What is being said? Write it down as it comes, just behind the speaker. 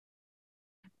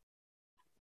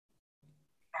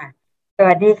ค่ะส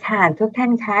วัสดีค่ะทุกท่า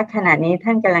นคะขณะนี้ท่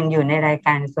านกำลังอยู่ในรายก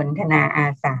ารสนทนาอา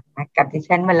สากับดิ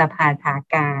ฉันวรภาถา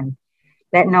การ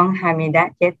และน้องฮามิดะ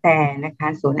เจแตนะคะ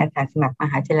ศูนย์อาสาสมัครม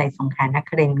หาวิทยาลัยสงขลาน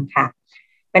ครินทร์ค่ะ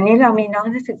วันนี้เรามีน้อง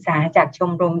นักศึกษาจากช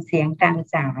มรมเสียงตาม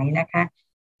สายนะคะ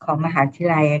ของมหาวิทย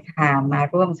าลัยค่ะมา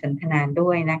ร่วมสนทนาด้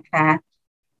วยนะคะ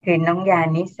คือน้องยา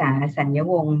นิสาสัญญ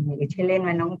วงศ์หรือชื่อเล่น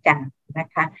ว่าน้องจ๋านะ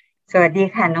คะสวัสดี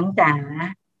ค่ะน้องจ๋า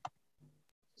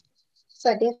ส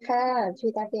วัสดีค่ะชื่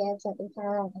อตาเปียสวัสดีค่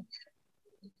ะ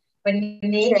วัน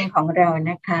นี้เรียนของเรา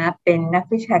นะคะเป็นนัก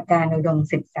วิชาการอุดม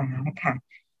ศึกษาค่ะ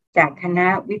จากคณะ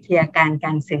วิทยาการก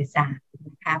ารสื่อสารน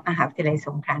ะคะมหาวิทยาลัยส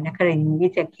งขลานครินทร์วิ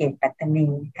ทยาเขตปัตตานี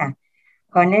ค่ะ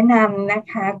ขอแนะนำนะ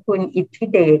คะคุณอิทธิ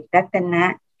เดชรัตนะ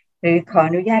หรือขอ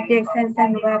อนุญาตเรียกสั้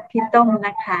นๆว่าพี่ต้มน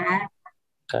ะคะ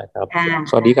ใช่ครับค่ะ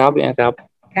สวัสดีครับพี่แอนครับ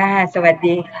ค่ะสวัส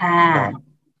ดีค่ะครับ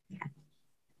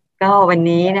ก็วัน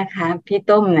นี้นะคะพี่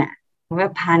ต้มเนี่ยว่า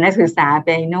พานักศึกษาไป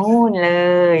นู่นเล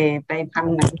ยไปท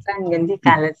ำหนังสั้นกันที่ก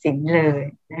าฬสินธุ์เลย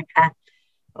นะคะ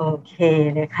โอเค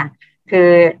เลยค่ะคื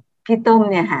อพี่ต้ม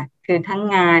เนี่ยค่ะคือทั้ง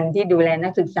งานที่ดูแลนั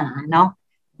กศึกษาเนาะ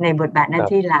ในบทบาทหน้า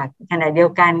ที่หลักขณะเดีย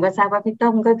วกันก็ทราบว่าพี่ต้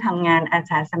มก็ทำงานอา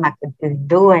สาสมัครอื่น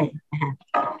ๆด้วยนะคะ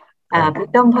พี่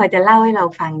ต้มพอจะเล่าให้เรา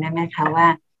ฟังได้ไหมคะว่า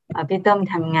พี่ต้ม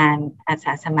ทำงานอาส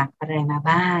าสมัครอะไรมา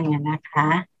บ้างนะคะ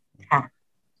ค่ะ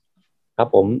ครับ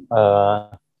ผม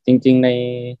จริงๆ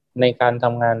ในการท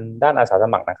ำงานด้านอาสาส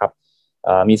มัครนะครับ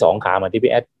มีสองขาเหมือนที่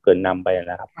พี่แอดเกริ่นนำไป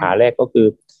นะครับขาแรกก็คือ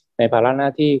ในภาระหน้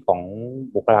าที่ของ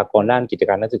บุคลากรด้านกิจ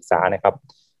การนักศึกษานะครับ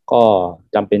ก็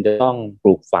จำเป็นจะต้องป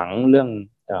ลูกฝังเรื่อง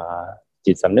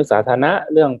จิตสำนึกสาธารณะ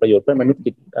เรื่องประโยชน์เพื่อนมนุษย์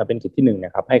เป็นกิจที่หนึ่งน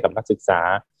ะครับให้กับนักศึกษา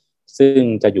ซึ่ง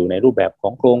จะอยู่ในรูปแบบขอ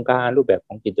งโครงการรูปแบบข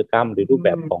องกิจกรรมหรือรูปแบ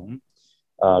บของ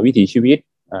วิถีชีวิต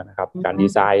นะครับการดี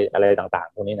ไซน์อะไรต่าง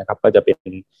ๆพวกนี้นะครับก็จะเป็น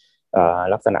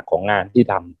ลักษณะของงานที่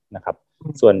ทำนะครับ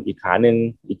ส่วนอีกขาหนึ่ง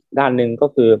อีกด้านหนึ่งก็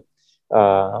คือ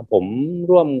ผม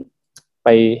ร่วมไป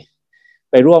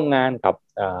ไปร่วมงานกับ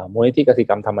มูลนิธิกสิ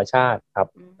กรรมธรรมชาติครับ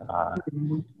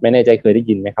ไม่แน่ใจเคยได้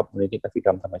ยินไหมครับมูลนิธิกสิกร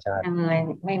รมธรรมชาติ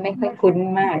ไม่ค่อยคุ้น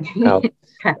มากครับ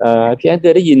พี่แอนเค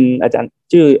ยได้ยินอาจารย์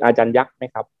ชื่ออาจารย์ยักษ์ไหม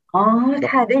ครับอ๋อ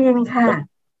ค่ะได้ยินค่ะ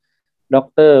ด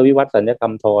รวิวัฒน์สัญญกรร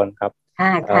มธรครับค่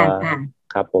ะค่ะค่ะ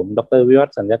ครับผมดรวิวัฒ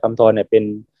น์สัญญกรรมธรเนี่ยเ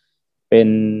ป็น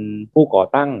ผู้ก่อ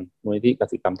ตั้งมูลนิธิก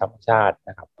สิกรรมธรรมชาติ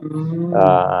นะครับ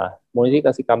มูลนิธิก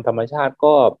สิกรรมธรรมชาติ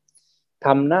ก็ท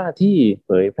ำหน้าที่เผ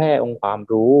ยแพร่องค์ความ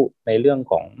รู้ในเรื่อง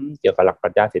ของเกี่ยวกับหลักปรั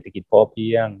ชญาเศรษฐกิจพอเพี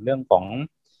ยงเรื่องของ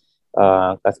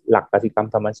หลักกสิกรรม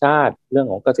ธรรมชาติเรื่อง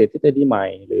ของเกษตรทฤษฎีใหม่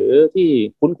หรือที่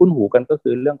คุ้นหูกันก็คื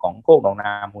อเรื่องของโคกหนองน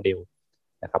าโมเดล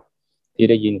นะครับที่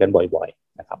ได้ยินกันบ่อย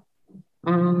ๆนะครับ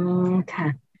ค่ะ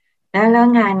แล้ว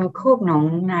งานโคกหนอง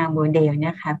นาโมเดลเนี่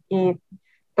ยค่ะพี่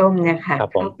ต้มเนี่ยค่ะ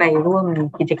เข้าไปร่วม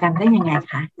กิจกรรมได้ยังไง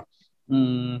คะ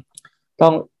ต้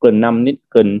องเกริ่นนำนิด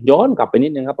เกริ่นย้อนกลับไปนิ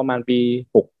ดนึงครับประมาณปี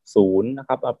60นะค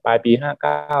รับปลายปี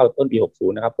59ต้นปี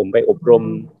60นะครับผมไปอบรม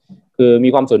คือมี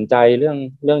ความสนใจเ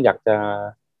รื่องอยากจะ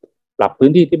ปรับพื้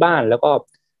นที่ที่บ้านแล้วก็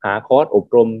หาคอร์สอบ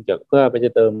รมเพื่อไปจ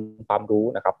ะเติมความรู้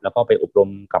นะครับแล้วก็ไปอบรม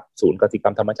กับศูนย์กสิกร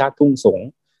รมธรรมชาติทุ่งสง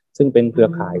ซึ่งเป็นเครือ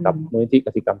ข่ายกับมูลนิธิก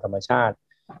สิกรรมธรรมชาติ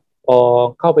พอ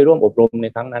เข้าไปร่วมอบรมใน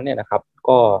ครั้งนั้นเนี่ยนะครับ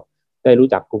ก็ได้รู้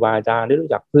จักครูบาอาจารย์ได้รู้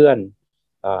จักเพื่อน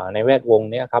ในแวดวง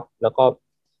นี้ครับแล้วก็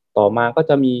ต่อมาก็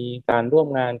จะมีการร่วม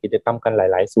งานกิจกรรมกันห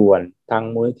ลายๆส่วนทาง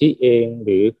มูลนิธิเองห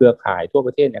รือเครือข่ายทั่วป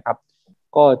ระเทศนะครับ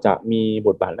ก็จะมีบ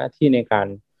ทบาทหน้าที่ในการ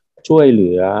ช่วยเห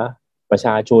ลือประช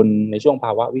าชนในช่วงภ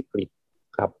าวะวิกฤต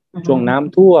ครับช่วงน้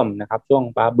ำท่วมนะครับช่วง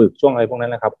ปลาบึกช่วงอะไรพวกนั้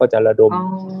นนะครับก็จะระดม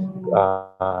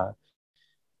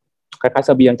คล้ายๆเส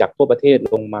บียงจากทั่วประเทศ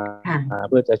ลงมา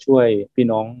เพื่อจะช่วยพี่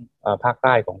น้องภาคใ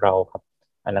ต้ของเราครับ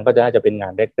อันนั้นก็น่าจะเป็นงา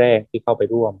นแรกๆที่เข้าไป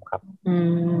ร่วมครับ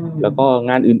แล้วก็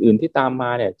งานอื่นๆที่ตามม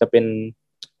าเนี่ยจะเป็น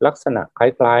ลักษณะค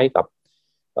ล้ายๆกับ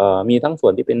มีทั้งส่ว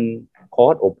นที่เป็นคอ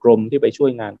ร์สอบรมที่ไปช่ว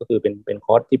ยงานก็คือเป็นค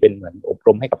อร์สที่เป็นเหมือนอบร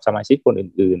มให้กับสมาชิกคน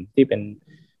อื่นๆที่เป็น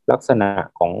ลักษณะ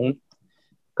ของ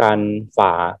การฝ่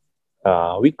า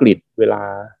วิกฤตเว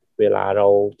ลาเรา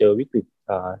เจอวิกฤต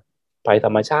ภัยธร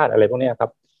รมชาติอะไรพวกนี้ครั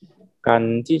บการ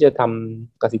ที่จะท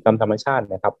ำกสิกรรมธรรมชาติ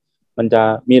นะครับมันจะ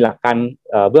มีหลักการ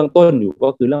เบื้องต้นอยู่ก็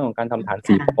คือเรื่องของการทำฐาน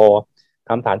4 พอ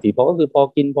ทำฐาน4 พอก็คือพอ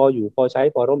กินพออยู่พอใช้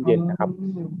พอร่มเย็นนะครับ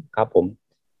ครับผม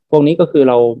พวกนี้ก็คือ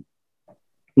เรา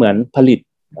เหมือนผลิต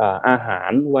อาหา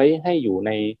รไว้ให้อยู่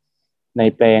ใน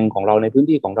แปลงของเราในพื้น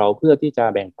ที่ของเราเพื่อที่จะ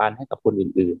แบ่งปันให้กับคน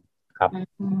อื่นๆครับ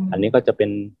อันนี้ก็จะเ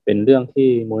ป็นเรื่องที่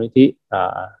มูลนิธิ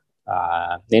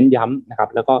เน้นย้ำนะครับ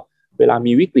แล้วก็เวลา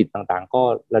มีวิกฤตต่างๆก็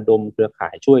ระดมเครือข่า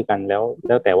ยช่วยกันแ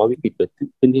ล้วแต่ว่าวิกฤตเกิด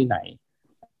ขึ้นที่ไหน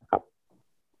ครับ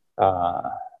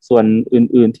ส่วน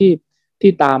อื่นๆ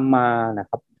ที่ตามมานะ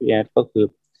ครับพี่แอดก็คือ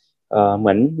เห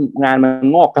มือนงานมัน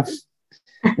งอกครับ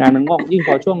งานมันงอกยิ่งพ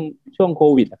อช่วงโค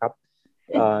วิดนะครับ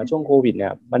ช่วงโควิดเนี่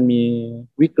ยมันมี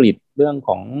วิกฤตเรื่องข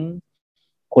อง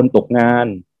คนตกงาน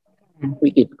วิ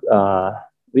กฤต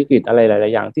วิกฤตอะไรหลา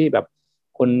ยๆอย่างที่แบบ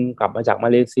คนกลับมาจากมา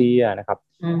เลเซียนะครับ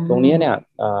ตรงนี้เนี่ย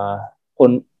ค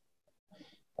น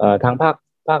ทางภ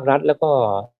าครัฐแล้วก็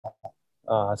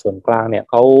ส่วนกลางเนี่ย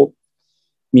เขา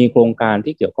มีโครงการ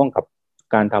ที่เกี่ยวข้องกับ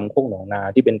การทำโคกหนองนา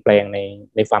ที่เป็นแปลง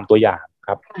ในฟาร์มตัวอย่างค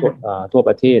รับทั่วป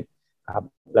ระเทศครับ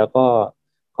แล้วก็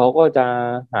เขาก็จะ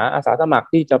หาอาสาสมัคร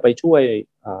ที่จะไปช่วย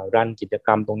รันกิจกร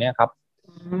รมตรงนี้ครับ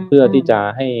เพื่อที่จะ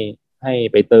ให้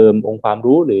ไปเติมองค์ความ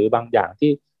รู้หรือบางอย่าง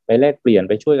ที่ไปแลกเปลี่ยน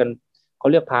ไปช่วยกันเขา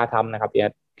เรียกพาทำนะครับพี่แอ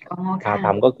ดพาท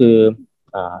ำก็คือ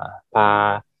พา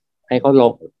ให้เขาล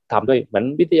งทำด้วยเหมือน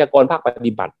วิทยากรภาคป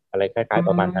ฏิบัติอะไรคล้ายๆป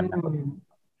ระมาณนั้นนะ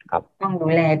ครับต้องดู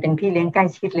แลเป็นพี่เลี้ยงใกล้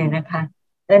ชิดเลยนะคะ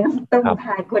แล้วน้องต้มพ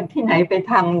าคนที่ไหนไป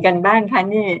ทำกันบ้างคะ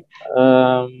นี่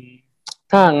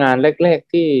ถ้างานแรก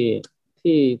ๆ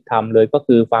ที่ทำเลยก็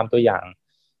คือฟาร์มตัวอย่าง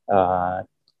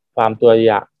ฟาร์มตัวอ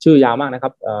ย่างชื่อยาวมากนะค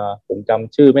รับผมจ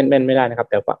ำชื่อแม่นไม่ได้นะครับ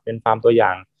แต่เป็นฟาร์มตัวอย่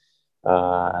าง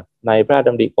ในพระราชด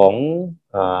ำริของ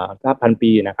พระพัน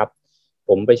ปีนะครับผ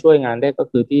มไปช่วยงานแรกก็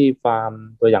คือที่ฟาร์ม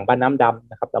ตัวอย่างบ้านน้ำด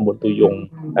ำนะครับตำบลปุยง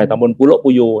ตำบลปุโรปุ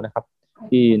โยนะครับ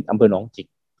ที่อำเภอหนองจิก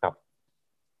ครับ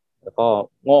แล้วก็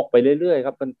งอกไปเรื่อยๆค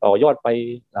รับมันต่อยอดไ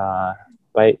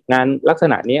ปงานลักษ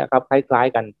ณะนี้ครับคล้าย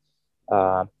ๆกัน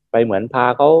ไปเหมือนพา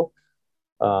เขา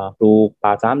ปลูกป่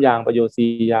าสามยางประโยชน์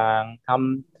สี่ยางท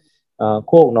ำ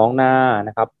โคกหนองนาน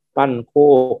ะครับปั้นโค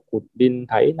กขุดดิน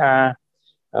ไถนา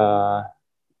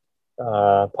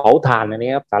เผาถ่านอัน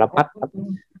นี้ครับสารพัด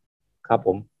ครับผ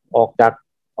มออก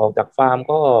จากฟาร์ม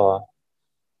ก็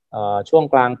ช่วง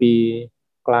กลา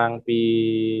งปี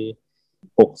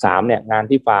63เนี่ยงาน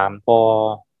ที่ฟาร์มพอ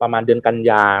ประมาณเดือนกัน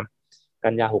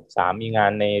ยา63มีงา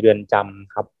นในเรือนจ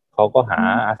ำครับเขาก็หา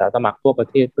อาสาสมัครทั่วประ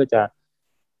เทศเพื่อจะ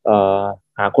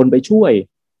หาคนไปช่วย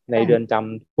ในเรือนจ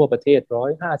ำทั่วประเทศ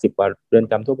150กว่าเรือน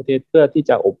จำทั่วประเทศเพื่อที่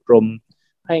จะอบรม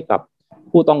ให้กับ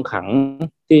ผู้ต้องขัง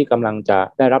ที่กำลังจะ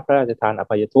ได้รับพระราชทานอ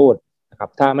ภัยโทษนะครับ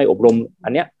ถ้าไม่อบรมอั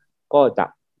นเนี้ยก็จะ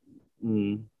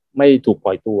ไม่ถูกป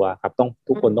ล่อยตัวครับต้อง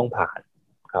ทุกคนต้องผ่าน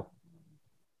ครับ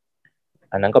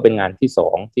อันนั้นก็เป็นงานที่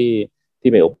2ที่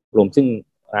ไปอบรมซึ่ง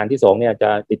งานที่2เนี่ยจะ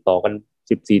ติดต่อกัน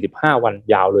14-15 วัน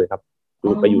ยาวเลยครับ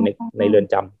ไปอยู่ในเรือน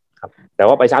จำครับแต่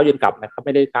ว่าไปเช้าเย็นกลับนะครับไ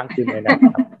ม่ได้ค้างคืนเลยนะ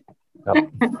ครับครับ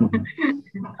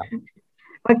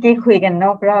เมื่อกี้คุยกันน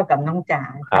อกรอบกับน้องจ๋า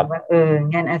ค่ะว่า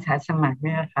งานอาสาสมัครเ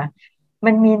นี่ยนะคะ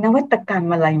มันมีนวัตกรรม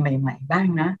อะไรใหม่ๆบ้าง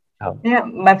นะเนี่ย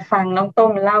มาฟังน้องต้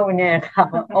มเล่าเนี่ยค่ะ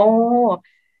โอ้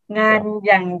งาน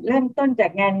อย่างเริ่มต้นจา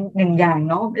กงาน1อย่าง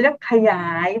เนาะแล้วขยา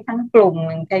ยทั้งกลุ่ม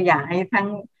ขยายทั้ง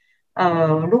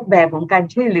รูปแบบของการ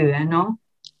ช่วยเหลือเนาะ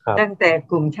ตั้งแต่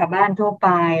กลุ่มชาวบ้านทั่วไป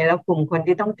แล้วกลุ่มคน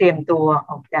ที่ต้องเตรียมตัว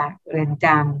ออกจากเรือนจ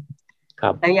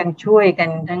ำแล้วยังช่วยกัน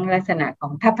ทั้งลักษณะขอ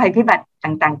งถ้าภัยพิบัติ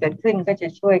ต่างๆเกิดขึ้นก็จะ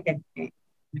ช่วยกัน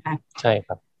นะคะใช่ค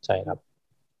รับ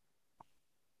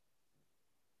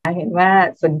เห็นว่า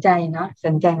สนใจเนาะส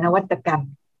นใจนวัตกรรม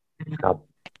ครับ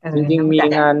จริงๆมี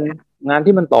งาน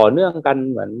ที่มันต่อเนื่องกัน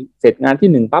เหมือนเสร็จงาน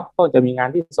ที่1ปั๊บก็จะมีงาน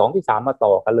ที่2ที่3มาต่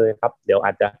อกันเลยครับเดี๋ยวอ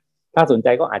าจจะถ้าสนใจ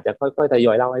ก็อาจจะค่อยๆทย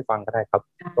อยเล่าให้ฟังก็ได้ครับ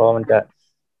เพราะมัน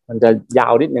จะยา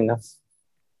วนิดนึงครับ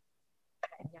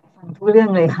อยากฟังทุกเรื่อง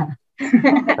เลยค่ะ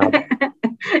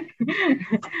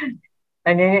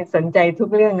อันนี้สนใจทุก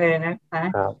เรื่องเลยนะคะ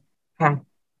ค่ะ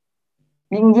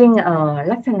ยิ่ง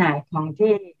ลักษณะของ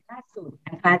ที่ล่าสุด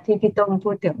นะคะที่พี่ต้ม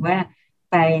พูดถึงว่า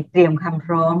ไปเตรียมความพ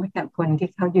ร้อมให้กับคนที่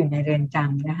เขาอยู่ในเรือนจ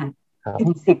ำนะคะเป็น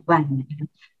10 วัน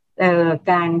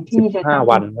การที่จะ15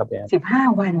 วันครับ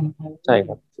15 วันใช่ค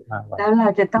รับ15 วันแล้วเรา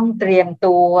จะต้องเตรียม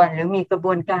ตัวหรือมีกระบ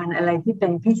วนการอะไรที่เป็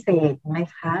นพิเศษไหม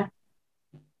คะ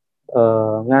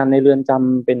งานในเรือนจ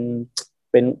ำเ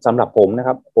ป็นสำหรับผมนะค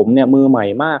รับผมเนี่ยมือใหม่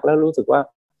มากแล้วรู้สึกว่า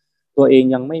ตัวเอง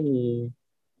ยังไ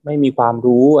ม่มีความ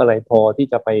รู้อะไรพอที่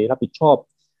จะไปรับผิดชอบ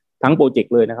ทั้งโปรเจก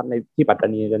ต์เลยนะครับในที่ปัตตา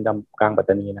นีเรือนจำกลางปัต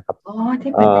ตานีนะครับ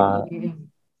ที่ปัตตานี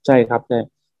ใช่ครับใช่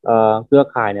เครือ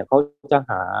ข่ายเนี่ยเขาจะ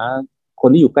หาคน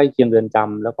ที่อยู่ใกล้เคียงเรือนจ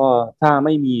ำแล้วก็ถ้าไ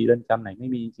ม่มีเรือนจำไหนไม่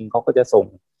มีจริงเขาก็จะส่ง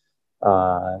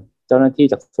เจ้าหน้าที่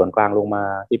จากส่วนกลางลงมา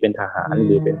ที่เป็นทหารห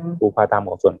รือเป็นครูพาธรรม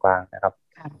ของส่วนกลางนะครับ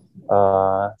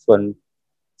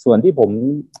ส่วนที่ผม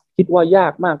คิดว่ายา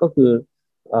กมากก็คือ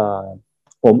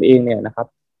ผมเองเนี่ยนะครับ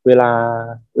เวลา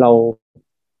เร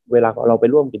าไป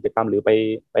ร่วมกิจกรรมหรือ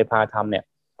ไปพาทำเนี่ย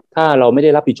ถ้าเราไม่ได้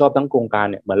รับผิดชอบทั้งโครงการ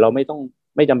เนี่ยเหมือนเราไ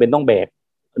ม่จำเป็นต้องแบก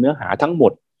เนื้อหาทั้งหม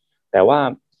ดแต่ว่า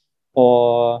พอ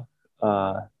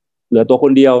เหลือตัวค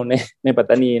นเดียวในปัต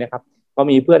ตานีนะครับก็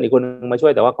มีเพื่อนอีกคนนึงมาช่ว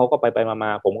ยแต่ว่าเขาก็ไปมา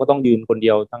ผมก็ต้องยืนคนเดี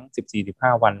ยวทั้ง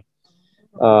14-15 วัน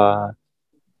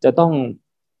จะต้อง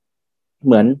เ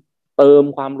หมือนเติม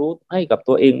ความรู้ให้กับ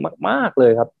ตัวเองมากๆเล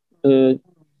ยครับ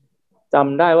จ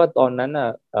ำได้ว่าตอนนั้นน่ะ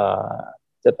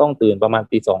จะต้องตื่นประมาณ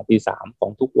ตี 2ตี 3ขอ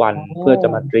งทุกวันเพื่อจะ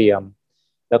มาเตรียม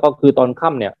แล้วก็คือตอนค่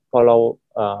ำเนี่ยพอเรา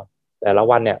แต่ละ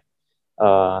วันเนี่ย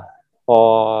พอ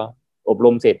อบร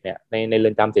มเสร็จเนี่ยในเรื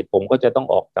อนจำเสร็จผมก็จะต้อง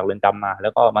ออกจากเรือนจำมาแล้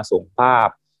วก็มาส่งภาพ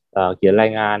เขียนรา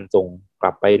ยงานส่งก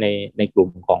ลับไปในกลุ่ม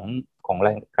ของ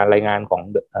การรายงานของ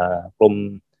กรม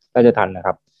ราชทัณฑ์นะค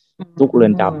รับทุกเรือ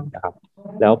นจำนะครับ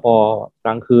แล้วพอก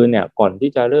ลางคืนเนี่ยก่อนที่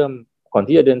จะ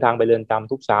เดินทางไปเรือนจ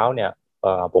ำทุกเช้าเนี่ย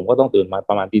ผมก็ต้องตื่นมา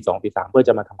ประมาณตี 2ตี 3เพื่อจ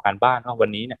ะมาทำการบ้านว่าวัน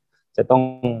นี้เนี่ยจะต้อง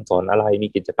สอนอะไรมี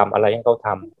กิจกรรมอะไรให้เขาท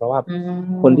ำเพราะว่า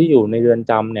คนที่อยู่ในเรือน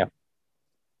จำเนี่ย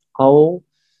เขา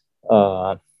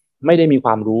ไม่ได้มีคว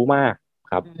ามรู้มาก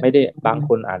ครับไม่ได้บางค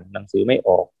นอ่านหนังสือไม่อ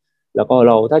อกแล้วก็เ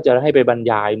ราถ้าจะให้ไปบรร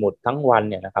ยายหมดทั้งวัน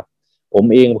เนี่ยนะครับผม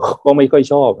เองก็ไม่ค่อย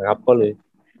ชอบนะครับก็เลย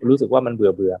รู้สึกว่ามันเ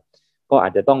บื่อก็อา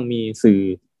จจะต้องมีสื่อ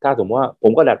ถ้าสมมติว่าผ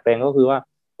มก็ดัดแปลงก็คือว่า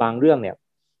บางเรื่องเนี่ย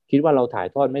คิดว่าเราถ่าย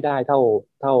ทอดไม่ได้เท่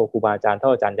าครูบาอาจารย์เท่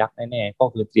าอาจารย์ยักษ์แน่ๆก็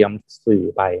คือเตรียมสื่อ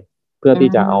ไปเพื่อที่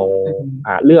จะเอา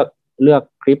เลือก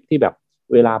คลิปที่แบบ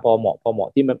เวลาพอเหมาะ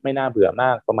ที่ไม่น่าเบื่อม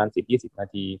ากประมาณ10-20 นา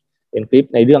ทีเป็นคลิป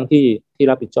ในเรื่องที่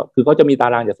รับผิดชอบคือเขาจะมีตา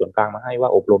รางจากส่วนกลางมาให้ว่า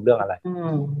อบรมเรื่องอะไร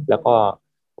แล้วก็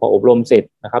พออบรมเสร็จ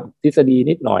นะครับทฤษฎี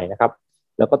นิดหน่อยนะครับ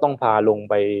แล้วก็ต้องพาลง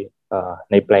ไป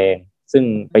ในแปลงซึ่ง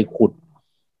ไปขุด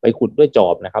ด้วยจอ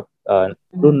บนะครับ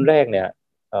รุ่นแรกเนี่ย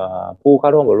ผู้เข้า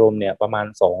ร่วมอบรมเนี่ยประมาณ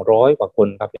200กว่าคน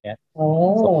ครับเนี่ย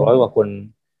200กว่าคน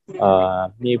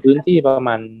มีพื้นที่ประม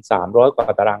าณ300กว่า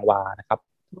ตารางวานะครับ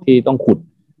ที่ต้องขุด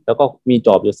แล้วก็มีจ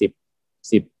อบอยู่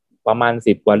10ประมาณ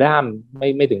10กว่าด้าม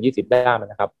ไม่ถึง20ด้าม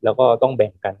นะครับแล้วก็ต้องแบ่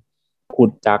งกันขุ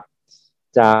ดจา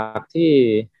กที่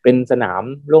เป็นสนาม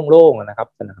โล่งๆนะครับ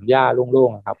สนามหญ้าโล่ง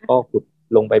ๆนะครับก็ขุด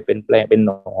ลงไปเป็นแปลงเป็นห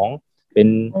นองเป็น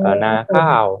นาข้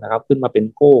าวนะครับขึ้นมาเป็น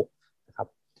โคกนะครับ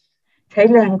ใช้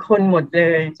แรงคนหมดเล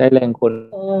ยใช้แรงคน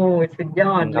โอ้สุดย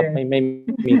อดครับไม่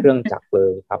มีเครื่องจักรเล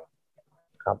ยครับ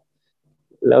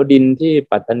แล้วดินที่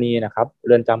ปัตตานีนะครับเ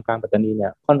รือนจำกลางปัตตานีเนี่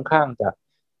ยค่อนข้างจะ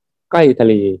ใกล้ทะ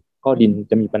เลก็ดิน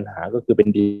จะมีปัญหาก็คือเป็น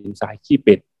ดินทรายขี้เ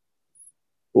ป็ด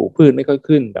ปลูกพืชไม่ค่อย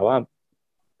ขึ้นแต่ว่า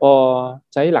พอ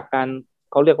ใช้หลักการ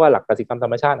เขาเรียกว่าหลักกสิกรรมธร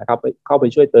รมชาตินะครับเข้าไป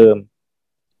ช่วยเติม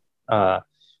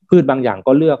พืชบางอย่าง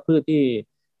ก็เลือกพืชที่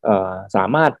สา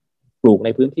มารถปลูกใน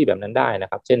พื้นที่แบบนั้นได้นะ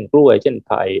ครับเช่นกล้วยเช่น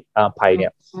ไผ่เนี่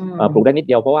ยปลูกได้นิด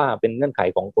เดียวเพราะว่าเป็นเงื่อนไข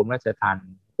ของกรมราชทัณฑ์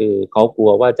คือเขากลั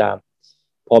วว่าจะ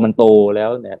พอมันโตแล้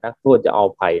วเนี่ยนักโทษจะเอา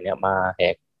ไผ่เนี่ยมาแห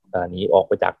กหนีออกไ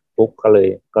ปจากคุกก็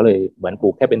เลยเหมือนปลู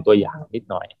กแค่เป็นตัวอย่างนิด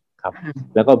หน่อยครับ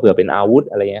แล้วก็เผื่อเป็นอาวุธ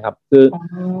อะไรเงี้ยครับคือ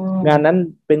งานนั้น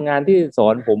เป็นงานที่สอ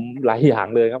นผมหลายอย่าง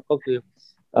เลยครับก็คือ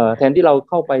แทนที่เรา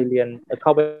เข้าไปเรียนเข้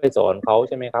าไปสอนเขาใ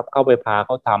ช่ไหมครับเข้าไปพาเข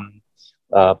าท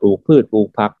ำปลูกพืชปลูก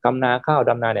ผักทำนาข้าว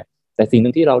ดำนาเนี่ยแต่สิ่งห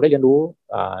นึ่งที่เราได้เรียนรู้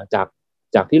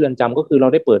จากที่เรือนจำก็คือเรา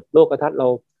ได้เปิดโลกทัศน์เรา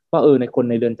ว่าในคน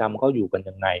ในเรือนจำเขาอยู่กัน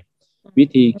ยังไงวิ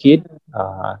ธีคิด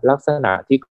ลักษณะ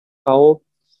ที่เขา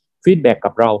ฟีดแบ็ก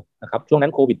กับเรานะครับช่วงนั้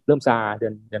นโควิดเริ่มซาเ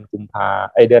ดือนกุมภา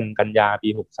เดือนกันยาปี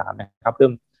63นะครับเ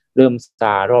ริ่มซ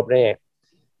ารอบแรก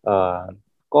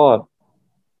ก็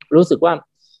รู้สึกว่า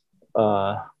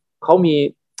เขามี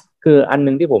คืออัน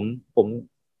นึงที่ผม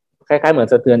คล้ายๆเหมือน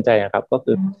สะเทือนใจครับก็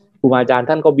คือครูบาอาจารย์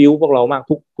ท่านก็บิ้วพวกเรามาก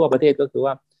ทั่วประเทศก็คือ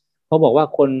ว่าเขาบอกว่า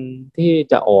คนที่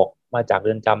จะออกมาจากเ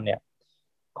รือนจำเนี่ย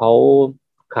เขา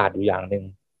ขาดอยู่อย่างหนึ่ง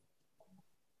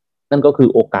นั่นก็คือ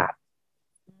โอกาส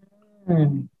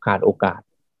ขาดโอกาส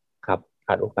ครับข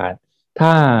าดโอกาสถ้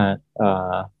า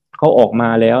เขาออกมา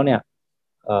แล้วเนี่ย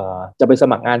จะไปส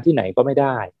มัครงานที่ไหนก็ไม่ไ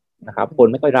ด้นะครับคน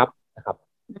ไม่ค่อยรับนะครับ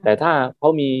แต่ถ้าเขา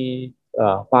มี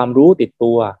ความรู้ติด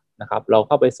ตัวนะครับเราเ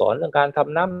ข้าไปสอนเรื่องการท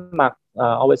ำน้ำหมัก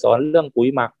เอาไปสอนเรื่องปุ๋ย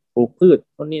หมักปลูกพืช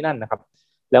นู่นนี่นั่นนะครับ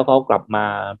แล้วเขากลับมา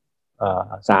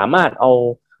สามารถเอา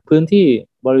พื้นที่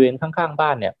บริเวณข้างๆบ้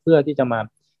านเนี่ยเพื่อที่จะมา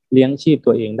เลี้ยงชีพ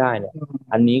ตัวเองได้เนี่ย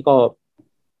อันนี้ก็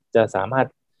จะสามารถ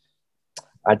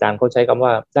อาจารย์เขาใช้คำว่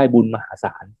าได้บุญมหาศ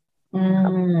าลครั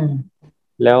บ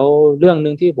แล้วเรื่องห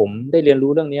นึ่งที่ผมได้เรียน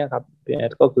รู้เรื่องนี้ครับ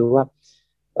ก็คือว่า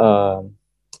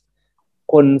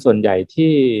คนส่วนใหญ่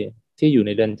ที่อยู่ใน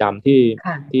เรือนจำ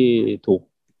ที่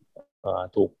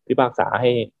ถูกพิพากษา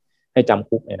ให้จำ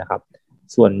คุกเนี่ยนะครับ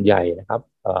ส่วนใหญ่นะครับ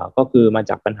ก็คือมา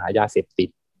จากปัญหายาเสพติด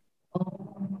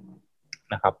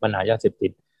นะครับปัญหายาเสพติ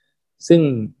ดซึ่ง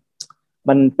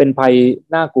มันเป็นภัย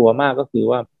น่ากลัวมากก็คือ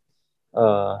ว่า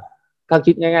ถ้า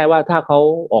คิดง่ายๆว่าถ้าเขา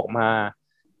ออกมา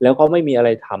แล้วเขาไม่มีอะไร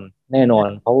ทำแน่นอน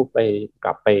เขาก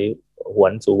ลับไปหว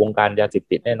นสู่วงการยาเสพ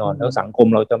ติดแน่นอนแล้วสังคม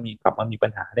เราจะกลับมามีปั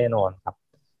ญหาแน่นอนครับ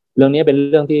เรื่องนี้เป็น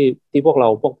เรื่องที่พว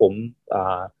กผม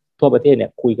ทั่วประเทศเนี่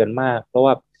ยคุยกันมากเพราะ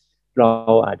ว่าเรา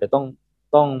อาจจะ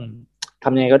ต้องท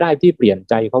ำยังไงก็ได้ที่เปลี่ยน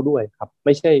ใจเขาด้วยครับไ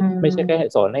ม่ใช่แค่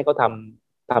สอนให้เขาท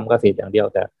ำเกษตรอย่างเดียว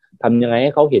แต่ทำยังไงใ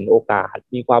ห้เขาเห็นโอกาส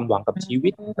มีความหวังกับชีวิ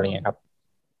ตอะไรเงี้ยครับ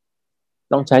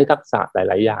ต้องใช้ทักษะห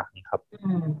ลายๆอย่างครับ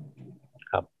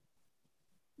ครับ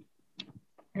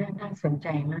น่าสนใจ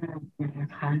มากนะ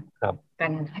คะครับกา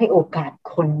รให้โอกาส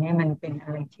คนเนี่ยมันเป็นอะ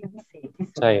ไรที่พิเศษที่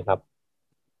สุดใช่ครับ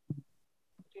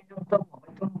ที่ต้องบอกว่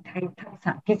าต้องใช้ทักษ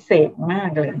ะพิเศษมาก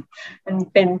เลยมัน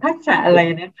เป็นทักษะอะไร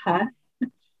นะคะ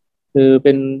คือเ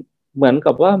ป็นเหมือน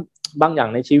กับว่าบางอย่าง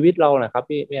ในชีวิตเรานะครับ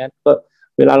พี่แอดก็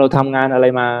เวลาเราทำงานอะไร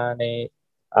มาใน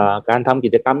การทำกิ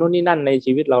จกรรมโน่นนี่นั่นใน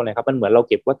ชีวิตเราเนี่ยครับมันเหมือนเรา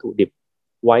เก็บวัตถุดิบ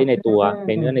ไว้ในตัวใ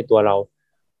นเนื้อในตัวเรา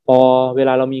พอเวล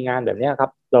าเรามีงานแบบนี้ครั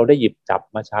บเราได้หยิบจับ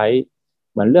มาใช้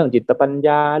เหมือนเรื่องจิตปัญญ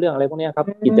าเรื่องอะไรพวกนี้ครับ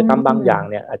กิจกรรมบางอย่าง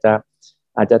เนี่ยอา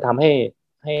จจะทำใ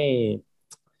ห้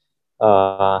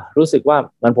รู้สึกว่า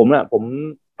เหมือนผมเนี่ยผม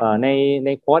ใน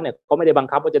คอร์สเนี่ยเขาไม่ได้บัง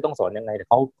คับว่าจะต้องสอนยังไงแต่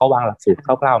เขาวางหลักสูตรค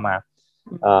ร่าวๆมา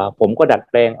ผมก็ดัด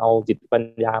แปลงเอาจิตปัญ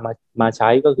ญามาใช้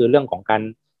ก็คือเรื่องของการ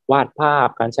วาดภาพ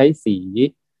การใช้สี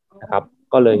นะครับ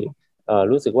ก็เลย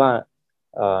รู้สึกว่า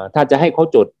ถ้าจะให้เขา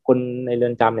จดคนในเรื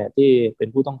อนจำเนี่ยที่เป็น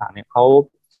ผู้ต้องขังเนี่ยเขา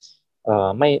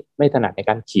ไม่ถนัดใน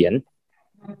การเขียน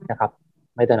นะครับ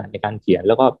ไม่ถนัดในการเขียนแ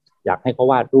ล้วก็อยากให้เขา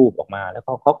วาดรูปออกมาแล้ว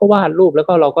ก็เขาก็วาดรูปแล้ว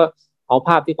ก็เราก็เอาภ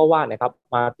าพที่เขาวาดนะครับ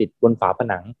มาติดบนฝาผ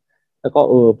นังแล้วก็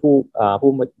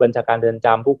ผู้บัญชาการเรือนจ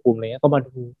ำผู้คุมอะไรเงี้ยก็มา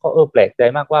ดูก็แปลกใจ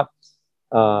มากว่า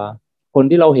คน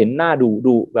ที่เราเห็นหน้า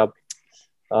ดุแบบ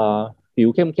ผิว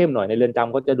เข้มหน่อยในเรือนจ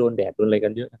ำก็จะโดนแดดโดนอะไรกั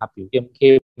นเยอะนะครับผิวเ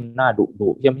ข้มหน้าดุ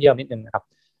เยี่ยมนิดนึงนะครับ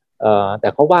แต่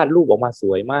เขาวาดรูปออกมาส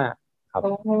วยมากครับ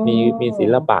มีศิ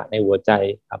ลปะในหัวใจ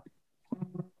ครับ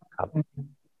ครับ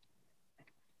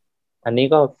อันนี้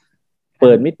ก็เ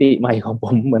ปิดมิติใหม่ของผ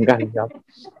มเหมือนกันครับ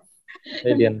ไ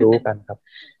ด้เรียนรู้กันครับ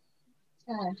ใ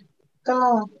ช่ก็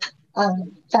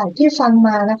จากที่ฟังม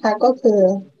านะคะก็คือ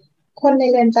คนใน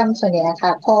เรือนจำส่วนใหญ่ค่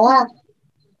ะเพราะว่า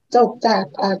จบจาก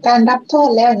การรับโทษ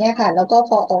แล้วอย่างเงี้ยค่ะแล้วก็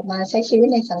พอออกมาใช้ชีวิต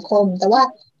ในสังคมแต่ว่า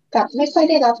กลับไม่ค่อย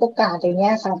ได้รับโอกาสอย่างเงี้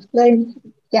ยค่ะเลย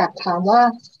อยากถามว่า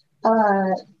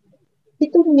พี่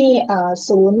ตุ้มมี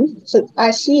ศูนย์ฝึกอ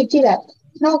าชีพที่แบบ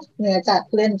นอกเหนือจาก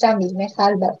เรือนจำอีกไหมคะ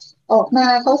แบบออกมา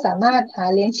เขาสามารถหา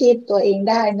เลี้ยงชีพตัวเอง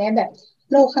ได้แม้แบบ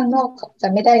โลกข้างนอกจะ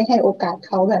ไม่ได้ให้โอกาสเ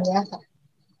ขาแบบนี้ค่ะ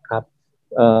ครับ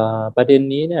ประเด็น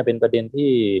นี้เนี่ยเป็นประเด็น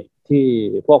ที่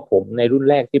พวกผมในรุ่น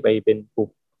แรกที่ไปเป็นครู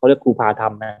เขาเรียกครูพาท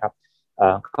ำนะครับ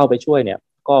เข้าไปช่วยเนี่ย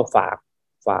ก็ฝาก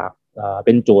เ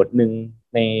ป็นโจทย์หนึ่ง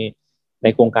ในใน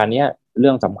โครงการนี้เรื่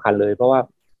องสำคัญเลยเพราะว่า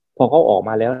พอเขาออกม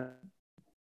าแล้ว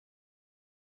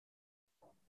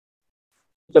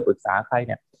จะปรึกษาใครเ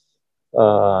นี่ย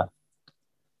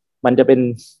มันจะเ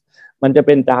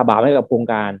ป็นตราบาปให้กับโครง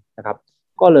การนะครับ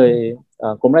ก็เลย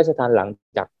กรมราชทัณฑ์ห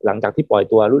ลังจากที่ปล่อย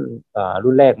ตัว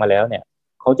รุ่นแรกมาแล้วเนี่ย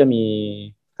เขาจะมี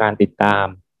การติดตาม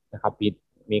นะครับ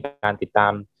มีการติดตา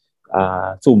ม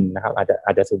สุ่มนะครับอ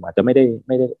าจจะสุ่มอาจจะไม่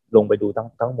ได้ลงไปดู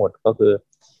ทั้งหมดก็คือ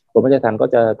กรมราชทัณฑ์ก็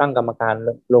จะตั้งกรรมการ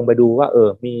ลงไปดูว่า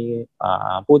มี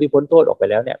ผู้ที่พ้นโทษออกไป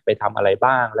แล้วเนี่ยไปทำอะไร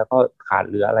บ้างแล้วก็ขาด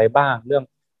เหลืออะไรบ้างเรื่อง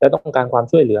แล้วต้องการความ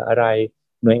ช่วยเหลืออะไร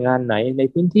หน่วยงานไหนใน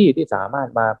พื้นที่ที่สามารถ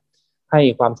มาให้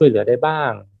ความช่วยเหลือได้บ้า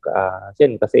งเช่น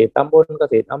เกษตรตำบลเก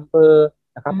ษตรอำเภอ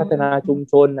นะครับพัฒนาชุม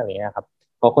ชนอะไรอย่างเงี้ยครับ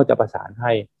เขาก็จะประสานใ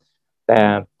ห้แต่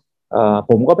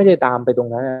ผมก็ไม่ได้ตามไปตรง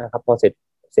นั้นนะครับพอเส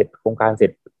ร็จโครงการเสร็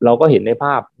จเราก็เห็นในภ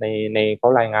าพในเขา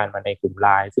รายงานมาในกลุ่มไล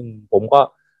น์ซึ่งผมก็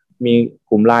มี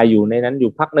กลุ่มไลน์อยู่ในนั้นอ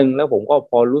ยู่พักหนึ่งแล้วผมก็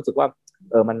พอรู้สึกว่า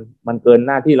มันเกินห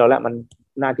น้าที่เราแล้วมัน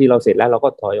หน้าที่เราเสร็จแล้วเราก็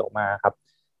ถอยออกมาครับ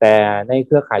แต่ในเค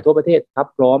รือข่ายทั่วประเทศครับ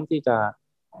พร้อมที่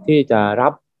จะรั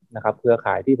บนะครับเครือ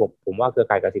ข่ายที่ผมว่าเครือ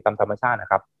ข่ายกสิกรรมธรรมชาติน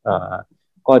ะครับ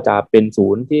ก็จะเป็นศู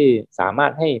นย์ที่สามาร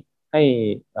ถให้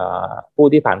ผู้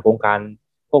ที่ผ่านโครงการ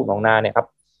พวกหนองนาเนี่ยครับ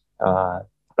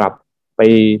กลับไป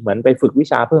เหมือนไปฝึกวิ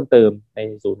ชาเพิ่มเติมใน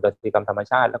ศูนย์กสิกรรมธรรม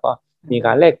ชาติแล้วก็มีก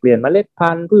ารแลกเปลี่ยนเมล็ด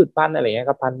พันธุ์พืชพันธุ์อะไรเงี้ย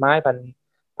ครับพันธุ์ไม้พั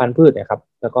นธุ์พืชเนี่ยครับ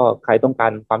แล้วก็ใครต้องกา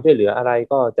รความช่วยเหลืออะไร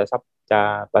ก็จะ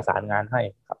ประสานงานให้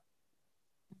ครับ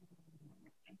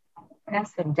น่า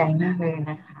สนใจมากเลย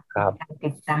นะคะครับการติ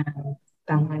ดตามป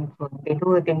ระเมินผลไป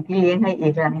ด้วยเป็นพี่เลี้ยงให้อี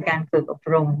กหลังการฝึกอบ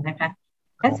รมนะคะ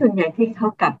และส่วนใหญ่ที่เขา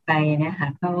กลับไปเนี่ยค่ะ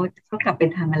เขากลับไป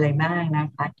ทำอะไรบ้างนะ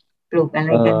คะปลูกอะไร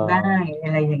กันบ้างอ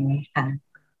ะไรอย่างนี้ค่ะ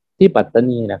ที่ปัตตา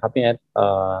นีนะครับพี่แอด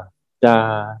จะ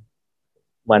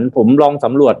เหมือนผมลองส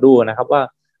ำรวจดูนะครับ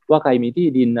ว่าใครมีที่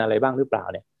ดินอะไรบ้างหรือเปล่า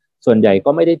เนี่ยส่วนใหญ่ก็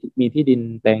ไม่ได้มีที่ดิน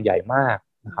แปลงใหญ่มาก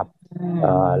นะครับ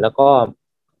แล้วก็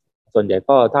ส่วนใหญ่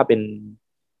ก็ถ้าเป็น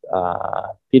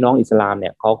พี่น้องอิสลามเนี่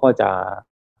ยเขาก็จะ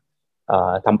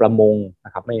ทำประมงน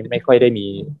ะครับไม่ค่อยได้มี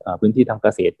พื้นที่ทางเก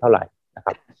ษตรเท่าไหร่นะค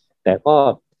รับแต่ก็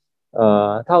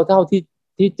เท่า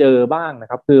ที่เจอบ้างนะ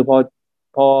ครับคือ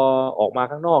พอออกมา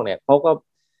ข้างนอกเนี่ยเขาก็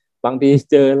บางที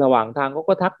เจอระหว่างทางเขา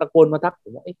ก็ทักตะโกนมาทักผ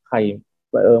มว่าไอ้ใคร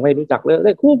ไม่รู้จักเล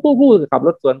ยคู่ขับร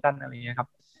ถสวนกันอะไรเงี้ยครับ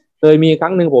เคยมีครั้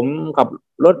งหนึ่งผมขับ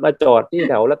รถมาจอดที่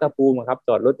แถวรัตภูมิครับจ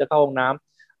อดรถจะเข้าห้องน้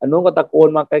อันนู้นก็ตะโกน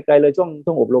มาไกลๆเลยช่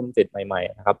วงอบรมเสร็จใหม่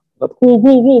ๆนะครับก็ค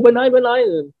รูไปไหน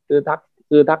คือ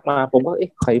ทักมาผมก็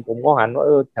ใครผมก็หันว่า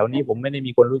แถวนี้ผมไม่ได้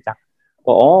มีคนรู้จัก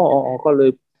ก็ก็เล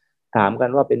ยถามกัน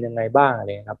ว่าเป็นยังไงบ้างอะไร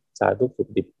ครับสาธุสุข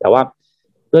ดิบแต่ว่า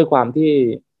ด้วยความที่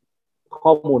ข้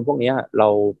อมูลพวกนี้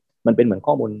มันเป็นเหมือน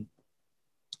ข้อมูล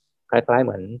คล้ายๆเห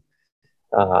มือน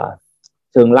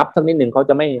เชิงลับสักนิดหนึ่งเขา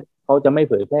จะไม่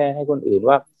เผยแพร่ให้คนอื่น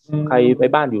ว่าใครไป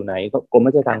บ้านอยู่ไหนกรมร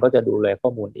าชทัณฑ์ก็จะดูแลข้อ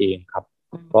มูลเองครับ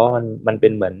เพราะมันเป็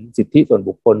นเหมือนสิทธิส่วน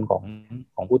บุคคลข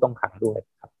องผู้ต้องขังด้วย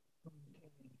ครับ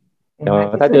เดี๋ยว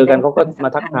ถ้าเจอกันเขาก็มา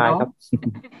ทักทายครับ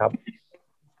ครับ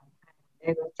ได้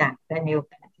รู้จักได้มีโอ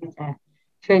กาสที่จะ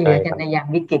ช่วยเหลือกันในยาม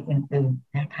วิกฤตอื่น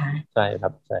ๆนะคะใช่ครั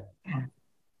บใช่ค่ะ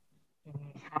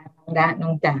น้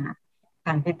องจ๋า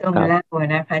ฟังพี่ต้มเล่า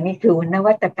นะคะนี่คือน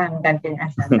วัตกรรมการเป็นอา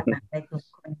สาสมัครในกลุ่ม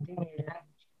คนที่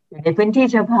อยู่ในพื้นที่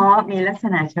เฉพาะมีลักษ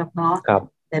ณะเฉพาะ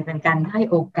แต่เป็นการให้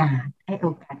โอกาส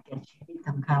แก่ชีวิตข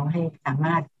องเขาให้สาม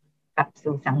ารถกลับ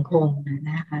สู่สังคม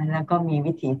นะคะแล้วก็มี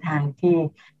วิถีทางที่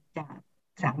จะ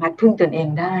สามารถพึ่งตนเอง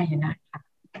ได้นะคะ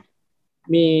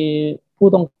มีผู้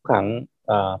ต้องขัง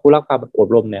ผู้รับการอบ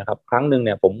รมเนี่ยครับครั้งหนึ่งเ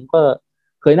นี่ยผมก็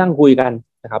เคยนั่งคุยกัน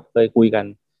นะครับเคยคุยกัน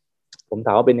ผมถ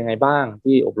ามว่าเป็นยังไงบ้าง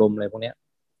ที่อบรมอะไรพวกนี้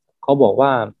เขาบอกว่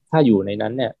าถ้าอยู่ในนั้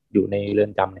นเนี่ยอยู่ในเรือ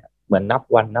นจำเนี่ยเหมือนนับ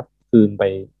วันนับคืนไ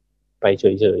ปเ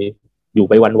ฉยๆอยู่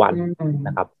ไปวันๆน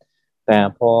ะครับแต่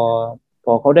พอ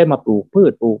เขาได้มาปลูกพื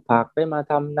ชปลูกผักได้มา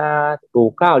ทำนาปลู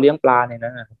กข้าวเลี้ยงปลาเนี่ยน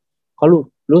ะเขา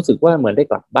รู้สึกว่าเหมือนได้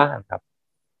กลับบ้านครับ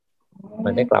เหมื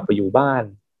อนได้กลับไปอยู่บ้าน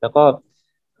แล้วก็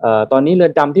ตอนนี้เรือ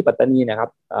นจำที่ปัตตานีนะครับ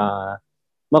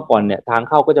เมื่อก่อนเนี่ยทาง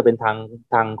เข้าก็จะเป็น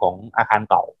ทางของอาคาร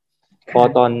เก่าพอ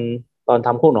ตอนท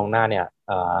ำโคกหนองนาเนี่ย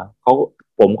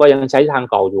ผมก็ยังใช้ทาง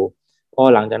เก่าอยู่พอ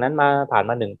หลังจากนั้นผ่าน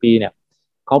มา1 ปีเนี่ย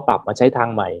เขาปรับมาใช้ทาง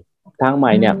ใหม่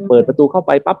เนี่ยเปิดประตูเข้าไ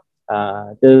ปปั๊บ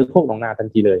เจอโคกหนองนาทัน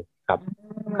ทีเลยครับ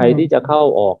ใครที่จะเข้า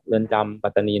ออกเรือนจำปั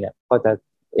ตตานีเนี่ยก็จะ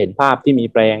เห็นภาพที่มี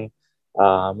แปลง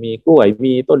มีกล้วย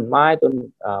มีต้นไม้ต้น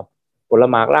ผล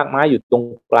ไม้รากไม้อยู่ตรง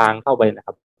กลางเข้าไปนะค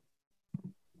รับ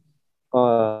ก็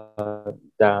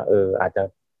จะอาจจะ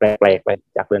แปลกไป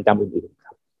จากเรือนจำอื่นๆค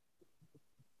รับ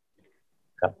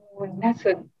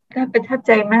น่าประทับใ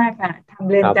จมากค่ะทำ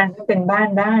เรือนจำก็เป็นบ้าน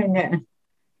ได้เนี่ย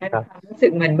ความรู้สึ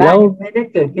กเหมือนบ้านไม่ได้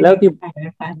เกิดขึ้นแล้ว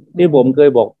ที่ผมเคย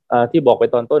บอกที่บอกไป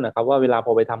ตอนต้นนะครับว่าเวลาพ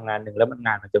อไปทำงานหนึ่งแล้วง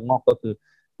านมันจะงอกก็คือ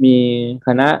มีค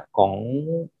ณะของ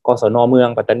กศน.เมือง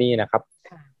ปัตตานีนะครับ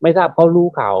ไม่ทราบเขารู้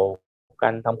ข่าวกา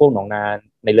รทำพวกหนองนา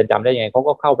ในเรือนจำได้ยังไงเขา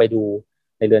ก็เข้าไปดู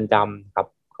ในเรือนจำครับ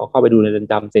เขาเข้าไปดูในเรือน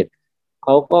จำเสร็จเข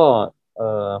าก็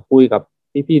คุยกับ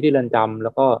พี่ๆที่เรือนจำแ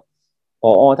ล้วก็ผ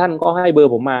อ.ท่านก็ให้เบอ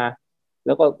ร์ผมมาแ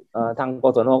ล้วก็ทางก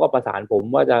ศน.ก็ประสานผม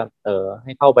ว่าจะใ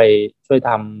ห้เข้าไปช่วยท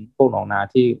ำพวกหนองนา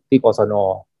ที่กศน.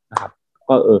นะครับ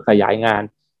ก็ขยายงาน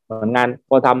งาน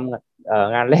พอท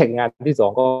ำงานแรกงานที่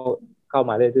2ก็เข้า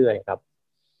มาเรื่อยๆครับ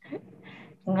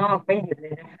งอกไม่หยุดเล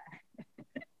ยนะคะ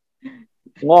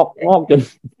งอก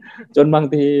จนบาง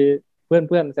ทีเ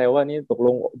พื่อนแซวว่านี่ตกล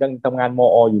งยังทำงานม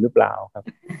อ.อยู่หรือเปล่าครับ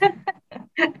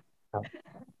ครับ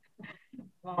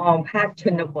มอ.ภาคช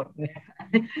นบทนะคะ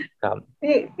ครับ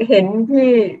ที่เห็นที่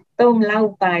ต้มเล่า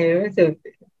ไปรู้สึก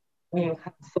มีคว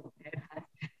ามสุขนะคะ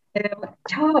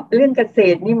ชอบเรื่องเกษ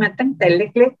ตรนี่มาตั้งแต่เ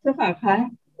ล็กๆใช่ไหมคะ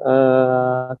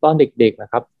ตอนเด็กๆน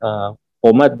ะครับผ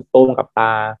มมาโตกับต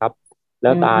าครับแล้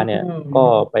วตาเนี่ยก็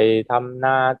ไปทำน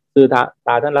าคือต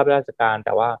าท่านรับราชการแ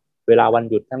ต่ว่าเวลาวัน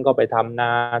หยุดท่านก็ไปทำน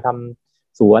าท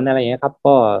ำสวนอะไรอย่างเงี้ยครับ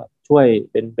ก็ช่วย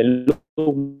เป็นลู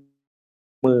ก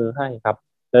มือให้ครับ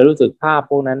แล้วรู้สึกภาพ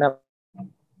พวกนั้นนะ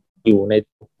อยู่ใน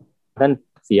ท่าน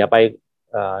เสียไป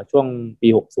ช่วงปี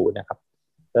60นะครับ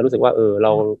แล้วรู้สึกว่าเร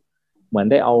าเหมือน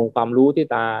ได้เอาความรู้ที่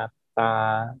ตา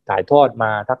ถ่ายทอดม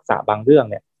าทักษะบางเรื่อง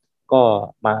เนี่ยก็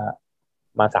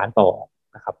มาสานต่อ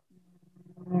นะครับ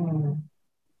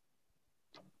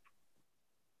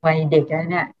วัยเด็กแล้ว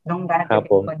เนี่ยน้องรัฐเป็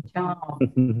นคนชอบ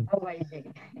เพราะวัยเด็ก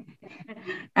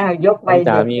ยกวัยเ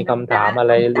ด็กมีคำถามอะ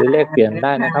ไรหรือเลขเปลี่ยนไ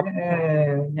ด้นะครับ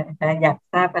อยาก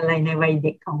ทราบอะไรในวัยเ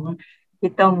ด็กของ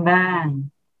พี่ต้มบ้าง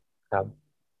ครับ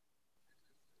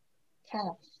ค่ะ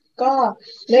ก็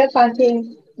เรื่องความจริง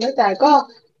เนื่องจากก็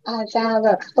อาจจะแบ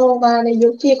บโตมาในยุ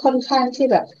คที่ค่อนข้างที่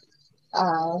แบบ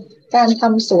การท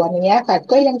ำสวนอย่างเงี้ยค่ะ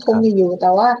ก็ยังคงมีอยู่แต่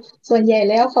ว่าส่วนใหญ่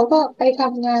แล้วเขาก็ไปท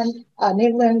ำงานใน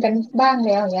เมืองกันบ้างแ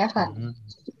ล้วอย่างเงี้ยค่ะ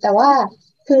แต่ว่า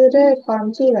คือด้วยความ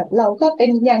ที่แบบเราก็เป็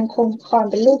นยังคงความ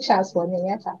เป็นลูกชาวสวนอย่างเ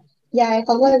งี้ยค่ะยายเข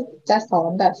าก็จะสอ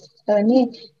นแบบนี่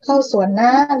เข้าสวนน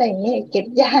ะอะไรอย่างนี้เก็บ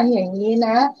ยางอย่างนี้น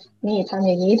ะนี่ทำอ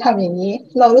ย่างนี้ทำอย่างนี้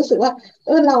เรารู้สึกว่า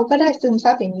เราก็ได้ซึม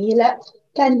ซับอย่างนี้และ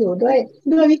การอยู่ด้วย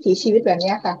วิถีชีวิตแบบ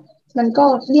นี้ค่ะมันก็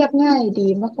เรียบง่ายดี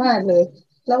มากๆเลย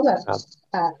แล้วแบบ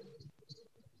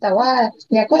แต่ว่า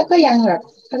เนี่ยก็ยังแบบ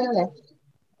เขาเรียกอะไร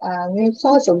มีข้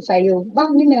อสงสัยอยู่บ้าง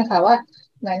นิดนึงค่ะว่า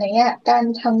เหมือนอย่างเงี้ยการ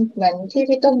ทำเหมือนที่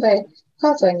พี่ตุ้มไปเข้า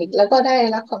สวนอีกแล้วก็ได้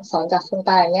รับคำสอนจากคุณต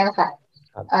าอย่างเงี้ยค่ะ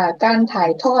การถ่าย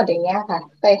ทอดอย่างเงี้ยค่ะ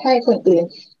ไปให้คนอื่น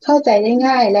เข้าใจได้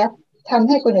ง่ายแล้วทำใ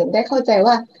ห้คนอื่นได้เข้าใจ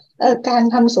ว่าการ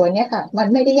ทำสวนเนี้ยค่ะมัน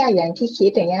ไม่ได้ยากอย่างที่คิ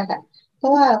ดอย่างเงี้ยค่ะเพรา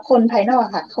ะว่าคนภายนอก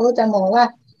ค่ะเขาจะมองว่า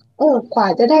กว่า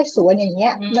จะได้สวนอย่างเงี้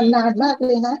ยมันนานมากเ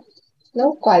ลยนะแล้ว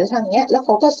กว่าจะทำอย่างเงี้ยแล้วเข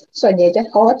าก็ส่วนใหญ่จะ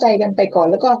ท้อใจกันไปก่อน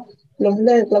แล้วก็ล้มเ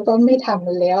ลิกแล้วก็ไม่ทำ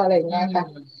มันแล้วอะไรเงี้ยค่ะ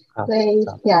เลย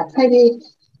อยากให้พี่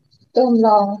ต้มล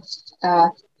อง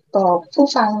ตอบผู้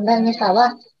ฟังได้ไหมคะว่า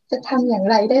จะทำอย่าง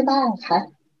ไรได้บ้างคะ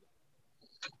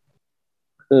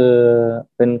คือ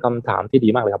เป็นคำถามที่ดี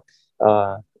มากเลยครับ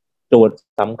โจทย์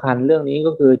สำคัญเรื่องนี้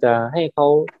ก็คือจะให้เข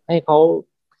า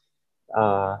เอ่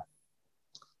อ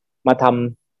มาท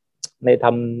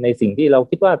ำในสิ่งที่เรา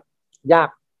คิดว่ายาก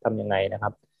ทำยังไงนะครั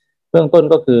บเบื้องต้น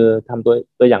ก็คือทำ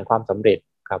ตัวอย่างความสำเร็จ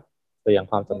ครับตัวอย่าง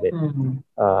ความสำเร็จ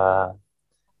เอ่อ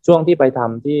ช่วงที่ไปท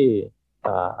ำที่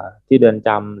เรือนจ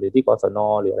ำหรือที่กศน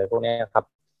หรืออะไรพวกนี้ครับ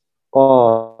ก็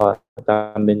จ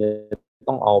ำเป็น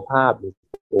ต้องเอาภาพหรือ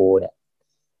โอเนี่ย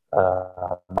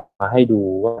มาให้ดู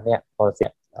ว่าเนี่ยพอเสร็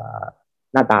จ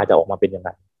หน้าตาจะออกมาเป็นยังไง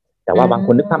แต่ว่าบางค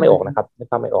นนึกภาพไม่ออกนะครับนึก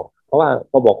ภาพไม่ออกเพราะว่า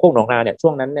พอบอกโคกหนองนาเนี่ยช่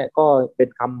วงนั้นเนี่ยก็เป็น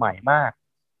คำใหม่มาก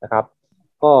นะครับ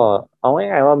ก็เอาง่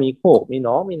ายๆว่ามีโคกมีหน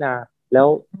องมีนาแล้ว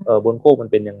บนโคกมัน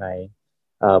เป็นยังไง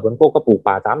บนโคกก็ปลูก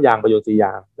ป่า3 อย่างประโยชน์4 อ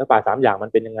ย่างแล้วป่า3 อย่างมั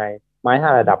นเป็นยังไงไม้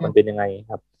5 ระดับมันเป็นยังไง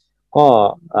ครับก็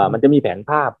มันจะมีแผน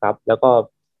ภาพครับแล้วก็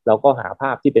เราก็หาภ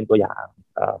าพที่เป็นตัวอย่าง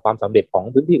ความสำเร็จของ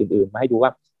พื้นที่อื่นๆมาให้ดูว่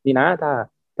านี่นะ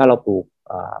ถ้าเราปลูก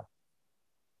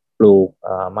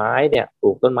ไม้เนี่ยปลู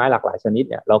กต้นไม้หลากหลายชนิด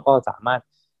เนี่ยเราก็สามารถ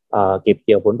เก็บเ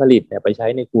กี่ยวผลผลิตเนี่ยไปใช้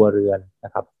ในครัวเรือนน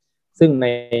ะครับซึ่ง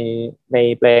ใน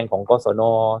แปลงของกศน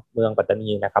เมืองปัตตานี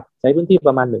นะครับใช้พื้นที่ป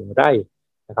ระมาณ1 ไร่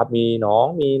นะครับมีหนอง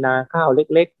มีนาข้าวเ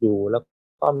ล็กๆอยู่แล้ว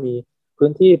ก็มีพื้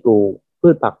นที่ปลูกพื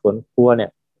ชผักสวนครัวเนี่ย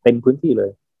เต็มพื้นที่เล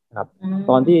ยนะครับ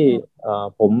ตอนที่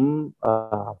ผม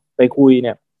ไปคุยเ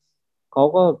นี่ยเขา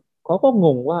ก็เขาก็ง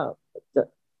งว่าจะ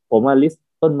ผมมาลิสต์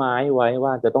ต้นไม้ไว้ว่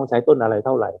าจะต้องใช้ต้นอะไรเ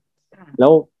ท่าไหร่แล้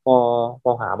วพ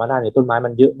อหามาได้เนี่ยต้นไม้มั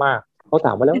นเยอะมากเขาถ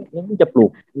ามว่าแล้วนี่จะปลู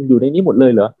กอยู่ในนี้หมดเล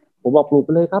ยเหรอผมบอกปลูกไป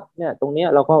เลยครับเนี่ยตรงเนี้ย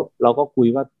เราก็คุย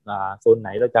ว่าโซนไหน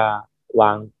เราจะว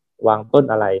างวางต้น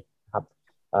อะไรครับ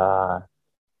อ่า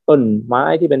ต้นไม้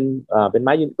ที่เป็นไ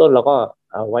ม้ยืนต้นเราก็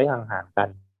เอาไว้ห่างๆกัน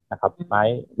นะครับ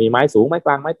มีไม้สูงไม้ก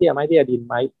ลางไม้เตี้ยดิน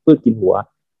ไม้พืชกินหัว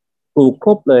ปลูกคร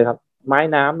บเลยครับไม้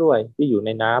น้ำด้วยที่อยู่ใน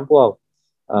น้ำพวก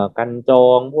กันจอ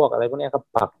งพวกอะไรพวกนี้ครับ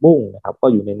ผักบุ้งนะครับก็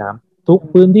อยู่ในน้ำทุก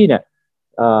พื้นที่เนี่ย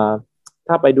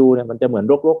ถ้าไปดูเนี่ยมันจะเหมือน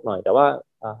รกๆหน่อยแต่ว่า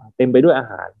เต็มไปด้วยอา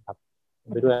หารครับเต็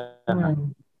มไปด้วยอาหาร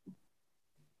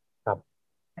ครับ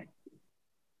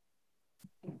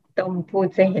ต้องพูด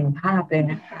จะเห็นภาพเลย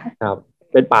นะคะครับ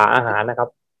เป็นป่าอาหารนะครับ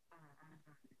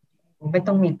ไม่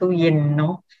ต้องมีตู้เย็นเนา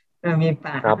ะมี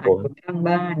ป่าครับผมอาหารอยู่ข้าง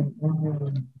บ้าน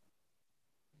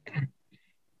ค่ะ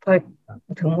พอ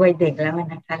ถึงวัยเด็กแล้ว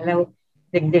นะคะแล้ว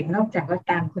เด็กๆนอกจากว่า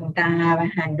ตามคุณตาไป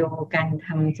หาดูการท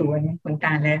ำสวนคุณต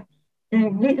าแล้ว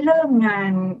นี่เริ่มงา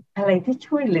นอะไรที่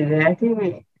ช่วยเหลือที่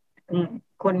อืม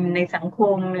คนในสังค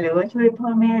มหรือว่าช่วยพ่อ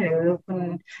แม่หรือคุณ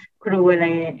ครูอะไร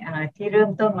ที่เริ่ม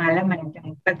ต้นมาแล้วมันยัง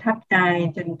ประทับใจ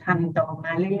จนทำต่อม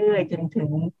าเรื่อยๆ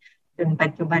จนปั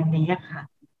จจุบันนี้ค่ะ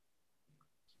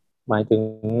หมายถึง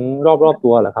รอบ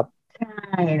ตัวเหรอครับใ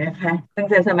ช่นะคะตั้ง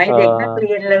แต่สมัยเด็กนักเ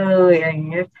รียนเลยอะไรอย่าง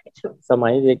เงี้ยสมั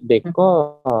ยเด็กๆก็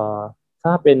ถ้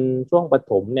าเป็นช่วงประ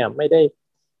ถมเนี่ยไม่ไ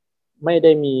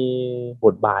ด้มีบ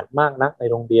ทบาทมากนักใน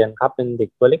โรงเรียนครับเป็นเด็ก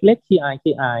ตัวเล็กๆขี้อ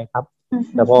ายครับ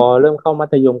แต่พอเริ่มเข้ามั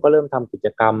ธยมก็เริ่มทำกิจ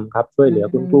กรรมครับช่วยเหลือ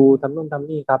คุณครูทำนู่นทำ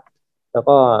นี่ครับแล้ว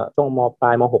ก็ช่วงมปล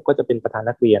ายม.6ก็จะเป็นประธาน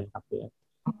นักเรียนครับเนี่ย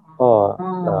ก็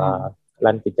เอ่อ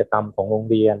รันกิจกรรมของโรง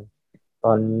เรียนต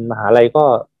อนมหาลัยก็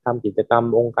ทำกิจกรรม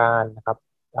องค์การนะครับ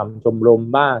ทำชมรม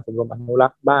บ้างชมรมอนุรั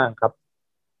กษ์บ้างครับ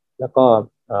แล้วก็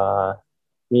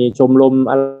มีชมรม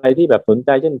อะไรที่แบบสนใจ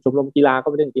เช่นชมรมกีฬาก็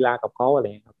ไปเล่นกีฬากับเขาอะไร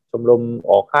ครับชมรม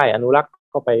ออกค่ายอนุรักษ์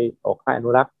ก็ไปออกค่ายอนุ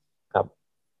รักษ์ครับ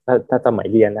ถ้าสมัย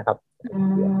เรียนนะครับ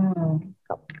ค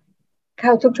รับเข้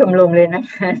าทุกชมรมเลยนะ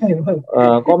คะหรือว่า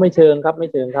ก็ไม่เชิงครับไม่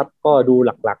เชิงครับก็ดูห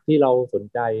ลักๆที่เราสน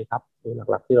ใจครับดู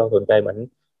หลักๆที่เราสนใจเหมือน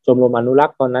ชมรมอนุรัก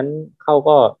ษ์ตอนนั้น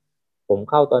ผม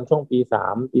เข้าตอนช่วงปี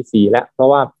 3 ปี 4แล้วเพราะ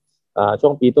ว่าช่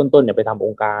วงปีต้นๆเนี่ยไปทำอ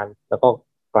งค์การแล้วก็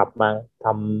กลับมาท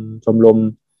ำชมรม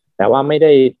แต่ว่าไม่ไ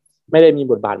ด้มี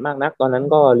บทบาทมากนักตอนนั้น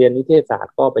ก็เรียนนิเทศศาสต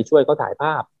ร์ก็ไปช่วยเขาถ่ายภ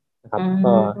าพนะครับ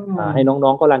ก็ให้น้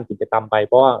องๆก็รันกิจกรรมไปเ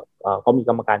พราะว่าเขามีก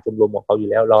รรมการชมรมของเขาอยู่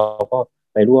แล้วเราก็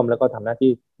ไปร่วมแล้วก็ทำหน้า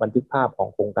ที่บันทึกภาพของ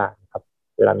โครงการครับ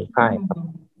เวลามีค่ายครับ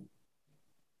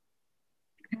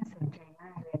น่าสนใจมา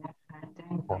กเลยนะคะ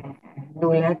ตั้งแต่ดู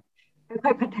แล้วค่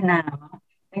อยๆพัฒนาเนาะ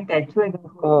ตั้งแต่ช่วยคุณ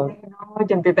ครูก็เล็กน้อย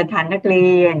จนเป็นประธานนักเรี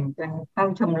ยนจนเข้า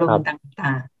ชมรมต่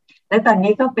างๆแล้วตอน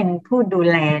นี้ก็เป็นผู้ดู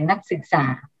แลนักศึกษา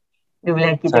ดูแล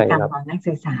กิจกรรมของนัก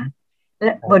ศึกษาแล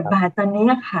ะบทบาทตอนนี้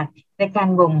ค่ะในการ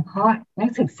บ่มเพาะนั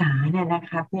กศึกษาเนี่ยนะ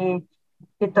คะ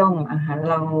พี่ต้ม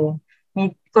เรามี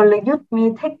กลยุทธ์มี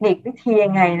เทคนิควิธียั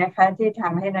งไงนะคะที่ท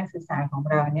ำให้นักศึกษาของ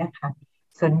เราเนี่ยค่ะ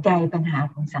สนใจปัญหา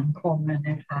ของสังคม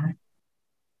นะคะ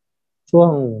ช่ว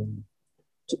ง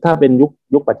ถ้าเป็น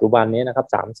ยุคปัจจุบันนี้นะครับ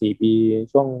3-4 ปี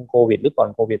ช่วงโควิดหรือก่อน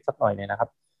โควิดสักหน่อยเนี่ยนะครับ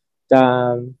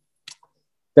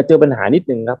จะเจอปัญหานิด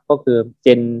นึงครับก็คือเจ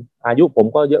นอายุผม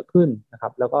ก็เยอะขึ้นนะครั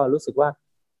บแล้วก็รู้สึกว่า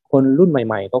คนรุ่นใ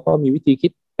หม่ๆเขาก็มีวิธีคิ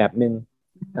ดแบบนึง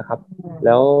นะครับแ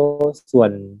ล้วส่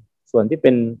วนที่เ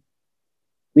ป็น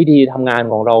วิธีทำงาน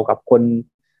ของเรา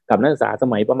กับนักศึกษาส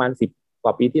มัยประมาณ10 ก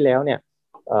ว่าปีที่แล้วเนี่ย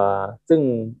ซึ่ง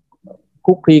ค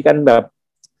ลุกคลีกันแบบ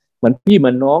เหมือนพี่เหมื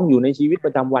อนน้องอยู่ในชีวิตป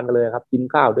ระจำวันกันเลยครับกิน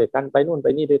ข้าวด้วยกันไปนู่นไป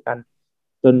นี่ด้วยกัน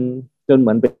จนเห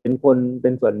มือนเป็นส่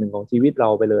วนหนึ่งของชีวิตเรา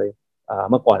ไปเลย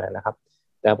เมื่อก่อนนะครับ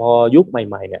แต่พอยุคใ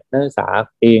หม่ๆเนี่ยนักศึกษา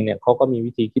เองเนี่ยเขาก็มี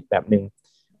วิธีคิดแบบหนึ่ง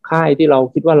ค่ายที่เรา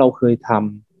คิดว่าเราเคยท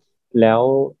ำแล้ว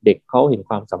เด็กเขาเห็น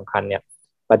ความสำคัญเนี่ย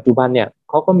ปัจจุบันเนี่ย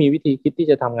เขาก็มีวิธีคิดที่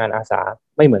จะทำงานอาสา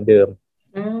ไม่เหมือนเดิม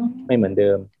ไม่เหมือนเ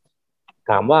ดิม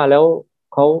ถามว่าแล้ว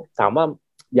เขาถามว่า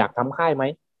อยากทำค่ายไหม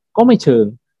ก็ไม่เชิง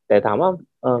แต่ถามว่า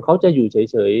เขาจะอยู่เ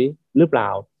ฉยๆหรือเปล่า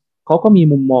เขาก็มี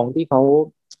มุมมองที่เขา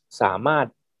สามารถ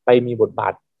ไปมีบทบา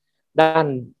ทด้าน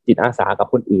จิตอาสากับ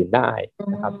คนอื่นได้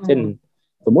นะครับเช่น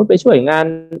สมมุติไปช่วยงาน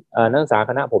นักศึกษา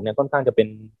คณะผมเนี่ยค่อนข้างจะเ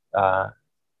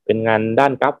ป็นงานด้า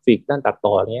นกราฟิกด้านตัด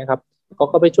ต่ออย่างเงี้ยครับเขา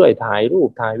ก็ไปช่วยถ่ายรูป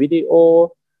ถ่ายวิดีโอ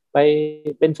ไป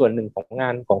เป็นส่วนหนึ่งของงา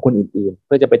นของคนอื่นๆเ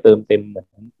พื่อจะไปเติมเต็มเห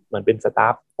มือนเป็นสตา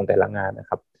ฟของแต่ละงานนะ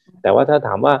ครับแต่ว่าถ้าถ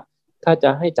ามว่าถ้าจะ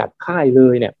ให้จัดค่ายเล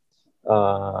ยเนี่ย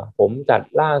ผมจัด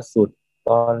ล่าสุด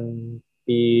ตอน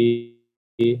ปี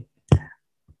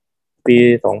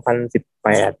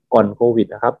2018ก่อนโควิด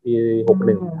นะครับปี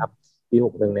61ครับปี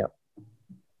61เนี่ย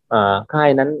ค่าย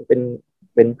นั้นเ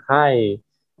ป็นค่าย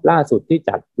ล่าสุดที่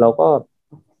จัดเราก็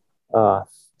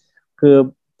คือ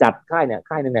จัดค่าย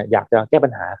นึงเนี่ยอยากจะแก้ปั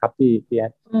ญหาครับพี่แอ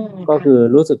ดก็คือ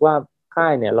รู้สึกว่าค่า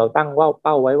ยเนี่ยเราตั้งเ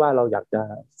ป้าไว้ว่าเราอยากจะ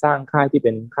สร้างค่ายที่เ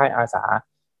ป็นค่ายอาสา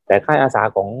แต่ค่ายอาสา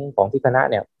ของที่คณะ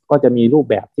เนี่ยก็จะมีรูป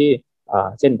แบบที่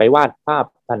เช่นไปวาดภาพ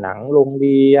ผนังโรงเ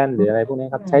รียนหรืออะไรพวกนี้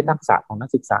ครับใช้ทักษะของนัก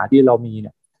ศึกษาที่เรามีเ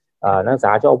นี่ยนักศึกษ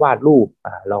าชอบวาดรูป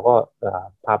เราก็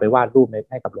พาไปวาดรูป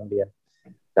ให้กับโรงเรียน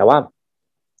แต่ว่า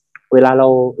เวลา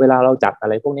เราจัดอะ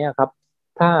ไรพวกนี้ครับ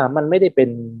ถ้ามันไม่ได้เป็น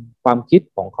ความคิด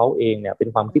ของเขาเองเนี่ยเป็น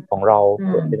ความคิดของเรา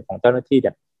เป็นของเจ้าหน้าที่เ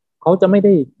นี่ยเขาจะไม่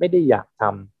ได้อยากท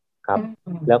ำครับ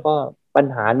แล้วก็ปัญ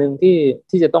หาหนึ่ง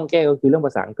ที่จะต้องแก้ก็คือเรื่องภ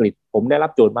าษาอังกฤษผมได้รั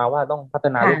บโจทย์มาว่าต้องพัฒ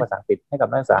นาเรื่องภาษาอังกฤษให้กับ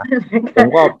นักศึกษาผม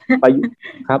ก็ปร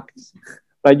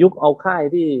ะยุกต์เอาค่าย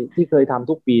ที่เคยทำ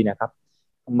ทุกปีเนี่ยครับ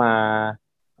มา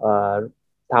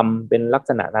ทăเป็นลัก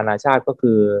ษณะนานาชาติก็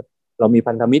คือเรามี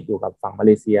พันธมิตรอยู่กับฝั่งมาเ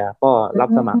ลเซียก็รับ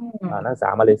สมัครนักศึกษา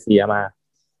มาเลเซียมา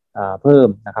เพิ่ม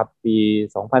นะครับปี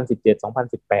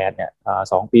2017-2018เนี่ย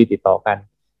2 ปีติดต่อกัน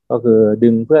ก็คือดึ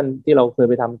งเพื่อนที่เราเคย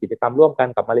ไปทำกิจกรรมร่วมกัน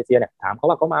กับมาเลเซียเนี่ยถามเขา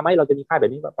ว่าเขามาไหมเราจะมีค่ายแบ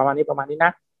บนี้ประมาณนี้น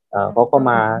ะเขาก็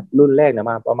มารุ่นแรกเนี่ย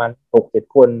มาประมาณ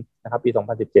 6-7 คนนะครับปี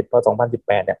2017พอ2018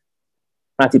เนี่ย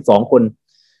มา12 คน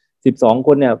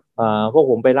เนี่ยพวก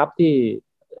ผมไปรับที่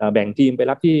แบ่งทีมไป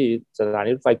รับที่สถานี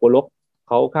รถไฟโกลกเ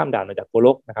ขาข้ามด่านมาจากโกล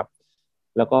กนะครับ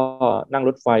แล้วก็นั่งร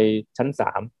ถไฟชั้น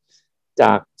3จ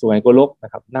ากสุไหงโกลกน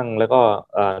ะครับนั่งแล้วก็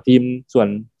ทีม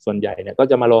ส่วนใหญ่เนี่ยก็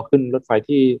จะมารอขึ้นรถไฟ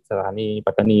ที่สถานี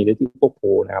ปัตตานีหรือที่โคกโพ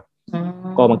นะครับ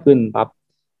ก็มาขึ้นปั๊บ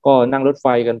ก็นั่งรถไฟ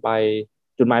กันไป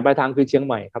จุดหมายปลายทางคือเชียงใ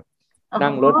หม่ครับ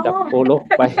นั่งรถจากโกลก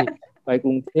ไปก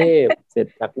รุงเทพเสร็จ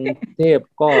จากกรุงเทพ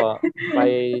ก็ไป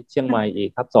เชียงใหม่อีก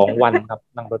ครับ2 วันครับ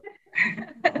นั่งรถ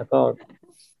แล้วก็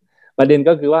ประเด็น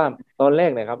ก็คือว่าตอนแร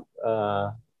กนะครับ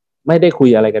ไม่ได้คุย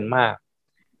อะไรกันมาก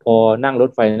พอนั่งร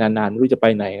ถไฟนานๆไม่รู้จะไป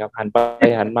ไหนครับหันไป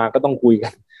หันมาก็ต้องคุยกั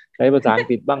นใช้ภาษาอัง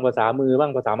กฤษบ้างภาษามือบ้า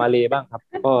งภาษามาเลย์บ้างครับ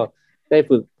ก็ได้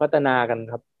ฝึกพัฒนากัน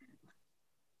ครับ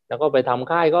แล้วก็ไปท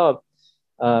ำค่ายก็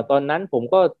ตอนนั้นผม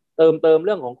ก็เติมเ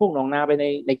รื่องของโคกหนองนาไป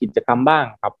ในกิจกรรมบ้าง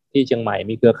ครับที่เชียงใหม่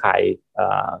มีเครือข่าย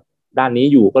ด้านนี้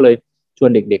อยู่ก็เลยชวน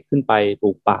เด็กๆขึ้นไปปลู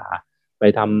กป่าไป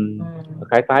ทำ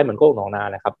คล้ายๆเหมือนโคกหนองนา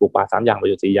นะครับปลูกป่า3 อย่างประ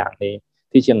โยชน์4 อย่างใน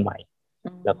ที่เชียงใหม่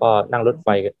แล้วก็นั่งรถไฟ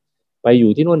ไปอ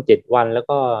ยู่ที่นู่น7 วันแล้ว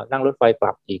ก็นั่งรถไฟก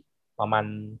ลับอีกประมาณ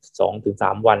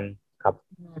2-3 วันครับ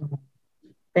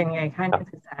เป็นไงคะนัก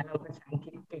ศึกษาเราภาษาอังกฤ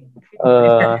ษเก่ง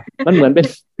มันเหมือนเป็น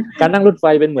การนั่งรถไฟ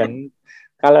เป็นเหมือน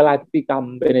การละลายพฤติกรรม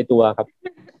ไปในตัวครับ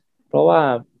เพราะว่า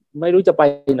ไม่รู้จะไป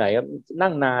ไหนครับนั่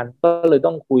งนานก็เลย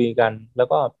ต้องคุยกันแล้ว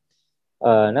ก็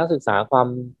นักศึกษาค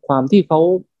วามที่เขา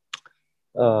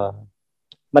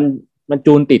มัน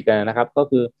จูนติดกันนะครับก็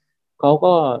คือเขา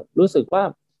ก็รู้สึกว่า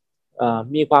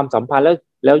มีความสัมพันธ์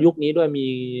แล้วยุคนี้ด้วยมี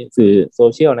สื่อโซ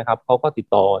เชียลนะครับเขาก็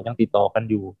ยังติดต่อกัน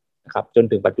อยู่นะครับจน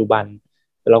ถึงปัจจุบัน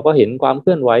เราก็เห็นความเค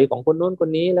ลื่อนไหวของคนโน้นคน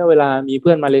นี้แล้วเวลามีเ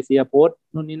พื่อนมาเลเซียโพสต์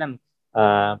นู่นนี่นั่น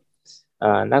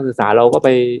นักศึกษาเราก็ไป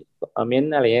เม้น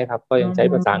อะไรเงี้ยครับก็ยังใช้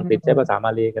ภาษาอังกฤษใช้ภาษาม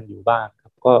าเลกันอยู่บ้างครั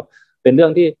บก็เป็นเรื่อ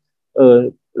งที่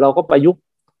เราก็ประยุกต์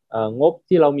งบ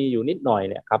ที่เรามีอยู่นิดหน่อย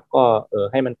เนี่ยครับก็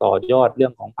ให้มันต่อยอดเรื่อ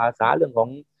งของภาษาเรื่องของ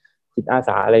จิตอาส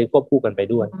าอะไรควบคู่กันไป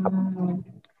ด้วยครับ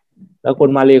แล้วคน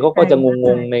มาเลเขาก็จะง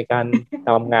งในการท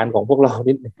ำงานของพวกเรา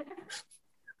นิดนึง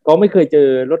เขาไม่เคยเจอ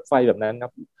รถไฟแบบนั้นครั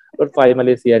บรถไฟมาเ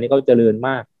ลเซียนี่เขาเจริญม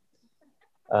าก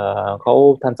เขา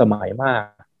ทันสมัยมาก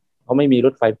เขาไม่มีร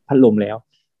ถไฟพัดลมแล้ว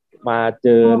มาเจ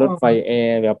อรถไฟแอ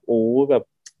ร์แบบโอ้แบบ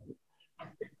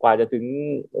กว่าจะถึง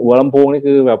หัวลำโพงนี่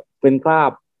คือแบบเป็นครา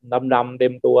บดำๆเต็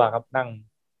มตัวครับนั่ง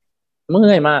เ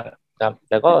มื่อยมากครับ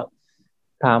แต่ก็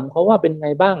ถามเขาว่าเป็นไง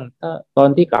บ้างตอน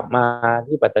ที่กลับมา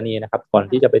ที่ปัตตานีนะครับก่อน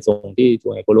ที่จะไปส่งที่สุ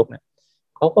ไหงโกลกเนี่ย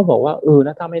เขาก็บอกว่าน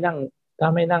ะถ้า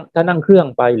นั่งเครื่อง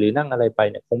ไปหรือนั่งอะไรไป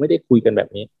เนี่ยคงไม่ได้คุยกันแบบ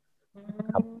นี้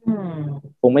ครับ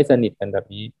คงไม่สนิทกันแบบ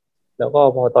นี้แล้วก็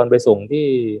พอตอนไปส่ง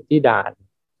ที่ด่าน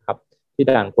ครับที่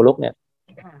ด่านโกลกเนี่ย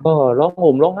ก็ร้อง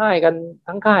ห่มร้องไห้กัน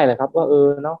ทั้งค่ายเลยครับว่า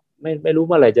เนาะไม่รู้เ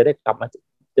มื่อไหร่จะได้กลับมา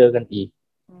เจอกันอีก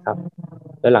ครับ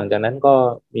แล้วหลังจากนั้นก็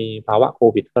มีภาวะโค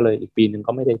วิดก็เลยอีกปีหนึ่ง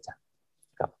ก็ไม่ได้จัด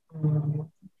ครับ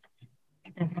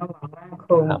นะคะหวังว่าโค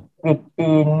วิด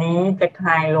ปีนี้จะค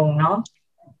ลายลงเนาะ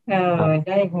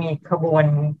ได้มีขบวน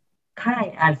ค่าย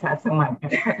อาสาสมัคร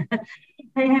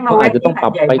ให้มาอาจจะต้องปรั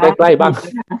บไปใกล้ๆบ้าง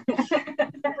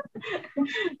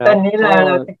ตอนนี้เรา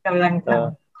กำลังท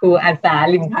ำครูอาสา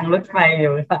ริมทางรถไฟอ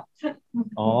ยู่ค่ะ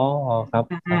อ๋อครับ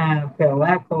เผื่อว่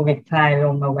าโควิดคลายล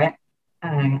งมาแวะ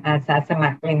อาสาสมั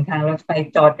ครริมทางรถไฟ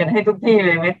จอดกันให้ทุกที่เ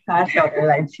ลยไหมคะจอด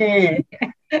หลายที่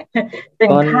เป็น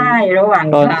ค่ายระหว่าง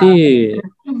ตอนที่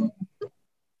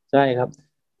ใช่ครับ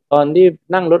ตอนที่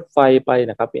นั่งรถไฟไป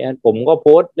นะครับพี่แอนผมก็โพ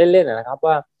สต์เล่นๆนะครับ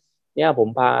ว่าเนี่ยผม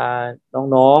พา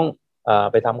น้อง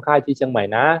ๆไปทำค่ายที่เชียงใหม่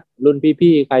นะรุ่น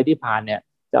พี่ๆใครที่ผ่านเนี่ย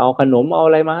จะเอาขนมเอาอ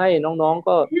ะไรมาให้น้องๆ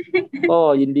ก็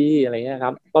ยินดีอะไรเงี้ยค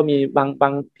รับก็มีบ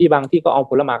างที่ก็เอา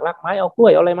ผลหมากรากไม้เอากล้ว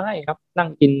ยเอาอะไรมาให้ครับนั่ง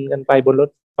กินกันไปบนรถ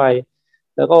ไฟ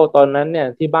แล้วก็ตอนนั้นเนี่ย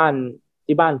ที่บ้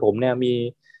านผมเนี่ยมี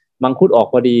มังคุดออก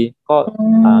พอดีก็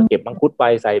เก็บมังคุดไป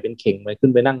ใส่เป็นเข่งไปขึ้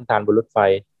นไปนั่งทานบนรถไฟ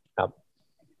ครับ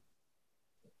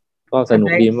ก็สนุก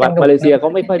ดีว่ามาเลเซียเขา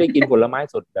ไม่ค่อยได้กินผลไม้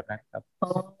สดแบบนั้นครับ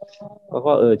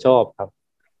ก็ชอบครับ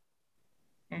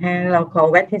เราขอ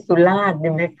แวะที่สุราษฎร์ดี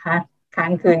ไหมคะค้า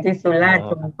งคืนที่สุราษฎร์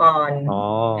ชุมพร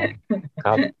ค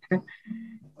รับ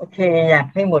โอเคอยาก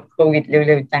ให้หมดโควิดเ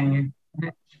ร็วๆจัง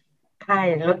ค่าย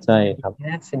รถใช่ครับ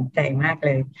น่าสนใจมากเล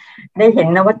ยได้เห็น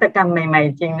นวัตกรรมใหม่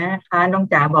ๆจริงนะคะน้อง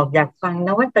จ๋าบอกอยากฟังน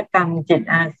วัตกรรมจิต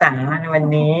อาสาในวัน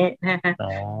นี้นะคะ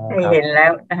ได้เห็นแล้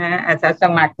วนะคะอาสาส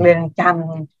มัครเรือนจ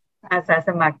ำอาสาส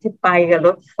มัครที่ไปกับร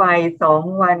ถไฟ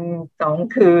2 วัน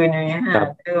 2 คืนอย่างเงี้ยค่ะ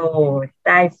โอ้ใ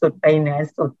ต้สุดไปเหนือ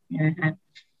สุดนะคะ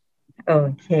โอ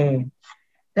เค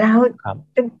แล้ว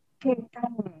ที่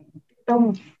ต้อง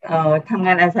ทำง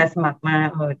านอาสาสมัครมา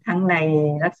ทั้งใน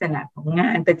ลักษณะของงา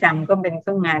นประจำก็เป็น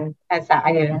ต้องงานอาสา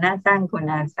อยู่แล้วนะสร้างคน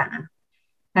อาสา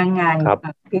ทั้งงาน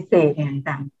พิเศษ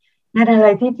ต่างๆงานอะไร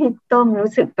ที่พี่ต้ม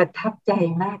รู้สึกประทับใจ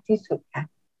มากที่สุดคะ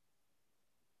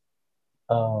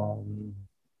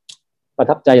ประ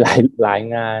ทับใจหลาย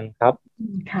งานครับ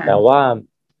แต่ว่า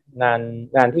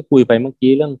งานที่คุยไปเมื่อ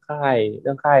กี้เรื่องค่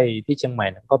ายที่เชียงใหม่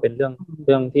นั้นก็เป็นเ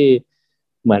รื่องที่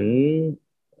เหมือน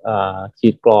ขี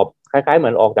ดกรอบคล้ายๆเหมื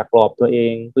อนออกจากกรอบตัวเอ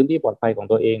งพื้นที่ปลอดภัยของ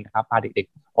ตัวเองนะครับพาเด็ก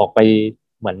ๆออกไป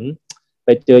เหมือนไป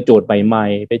เจอโจทย์ใหม่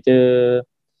ๆไปเจอ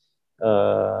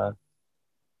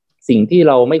สิ่งที่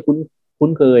เราไม่คุ้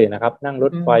นเคยนะครับนั่งร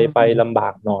ถไฟไปลำบา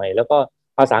กหน่อยแล้วก็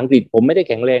ภาษาอังกฤษผมไม่ได้แ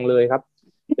ข็งแรงเลยครับ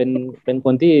เป็นค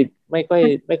นที่ไม่ค่อ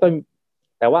ย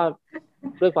แต่ว่า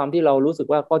ด้วยความที่เรารู้สึก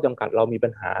ว่าข้อจำกัดเรามีปั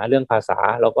ญหาเรื่องภาษา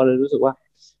เราก็เลยรู้สึกว่า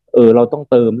เราต้อง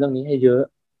เติมเรื่องนี้ให้เยอะ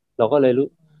เราก็เลย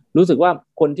รู้สึกว่า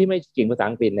คนที่ไม่เก่งภาษา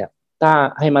อังกฤษเนี่ยถ้า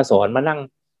ให้มาสอนมา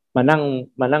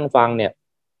นั่งฟังเนี่ย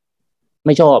ไ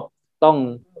ม่ชอบต้อง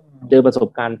เจอประสบ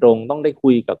การณ์ตรงต้องได้คุ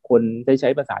ยกับคนใช้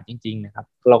ภาษาจริงๆนะครับ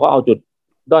เราก็เอาจุด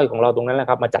ด้อยของเราตรงนั้นแหละ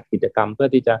ครับมาจัดกิจกรรมเพื่อ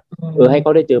ที่จะให้เข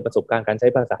าได้เจอประสบการณ์การใช้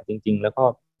ภาษาจริงๆแล้วก็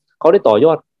เขาได้ต่อย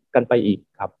อดกันไปอีก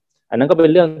ครับอันนั้นก็เป็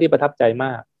นเรื่องที่ประทับใจม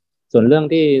ากส่วนเรื่อง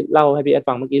ที่เล่าให้พี่แอด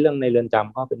ฟังเมื่อกี้เรื่องในเรือนจ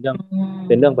ำก็เป็นเรื่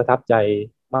องประทับใจ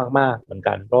มากๆเหมือน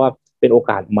กันเพราะว่าเป็นโอ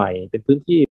กาสใหม่เป็นพื้น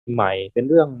ที่ใหม่เป็น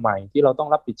เรื่องใหม่ที่เราต้อง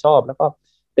รับผิดชอบแล้วก็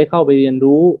ได้เข้าไปเรียน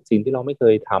รู้สิ่งที่เราไม่เค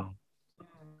ยท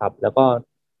ำครับแล้วก็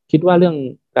คิดว่าเรื่อง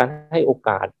การให้โอก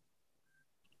า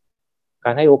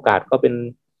สก็เ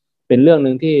ป็นเรื่องนึ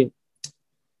งที่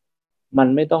มัน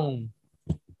ไม่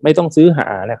ต้องซื้อหา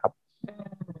นะครับ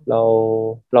เ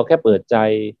ราแค่เปิดใจ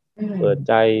เปิดใ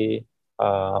จ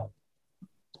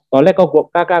ตอนแรกก็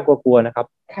กล้ากลัวๆนะครับ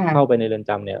เข้าไปในเรือน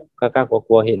จำเนี่ยกล้าก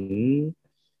ลัวๆเห็น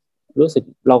รู้สึก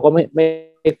เราก็ไ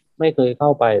ม่เคยเข้า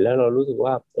ไปแล้วเรารู้สึก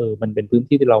ว่ามันเป็นพื้น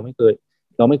ที่ที่เราไ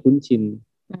ม่คุ้นชิน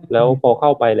แล้วพอเข้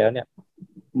าไปแล้วเนี่ย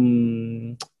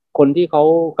คนที่เขา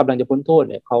กำลังจะพ้นโทษ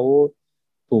เนี่ยเขา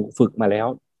ถูกฝึกมาแล้ว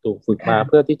ถูกฝึกมาเ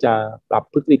พื่อที่จะปรับ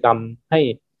พฤติกรรมใ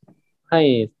ห้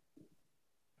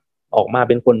ออกมาเ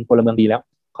ป็นคนพลเมืองดีแล้ว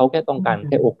เขาแค่ต้องการแ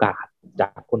ค่โอกาสจา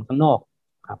กคนข้างนอก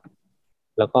ครับ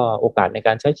แล้วก็โอกาสในก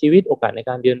ารใช้ชีวิตโอกาสใน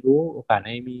การเรียนรู้โอกาส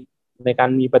ในการ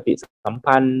มีปฏิสัม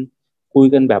พันธ์คุย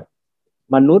กันแบบ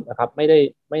มนุษย์นะครับไม่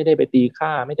ได้ไปตีค่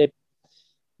าไม่ไ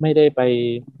ด้ไป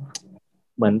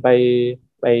เหมือนไป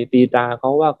ตีตราเข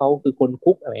าว่าเขาคือคน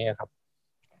คุกอะไรเงี้ยครับ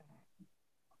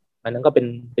อันนั้นก็เ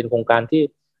ป็นโครงการที่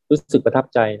รู้สึกประทับ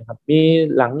ใจนะครับมี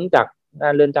หลังจากงา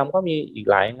นเรือนจำก็มีอีก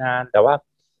หลายงานแต่ว่า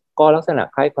ก็ลักษณะ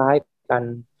คล้ายๆกัน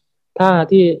ถ้า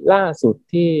ที่ล่าสุด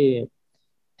ที่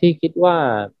คิดว่า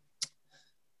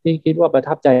ประ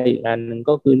ทับใจอีกงานหนึ่ง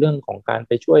ก็คือเรื่องของการไ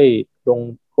ปช่วย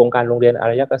โครงการโรงเรียนอา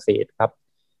รยเกษตรครับ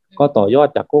ก็ต่อยอด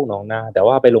จากโคกหนองนาแต่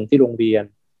ว่าไปลงที่โรงเรียน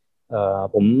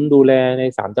ผมดูแลใน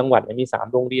3จังหวัดมี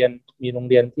3โรงเรียนมีโรง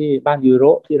เรียนที่บ้านยูโร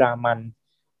ที่รามัน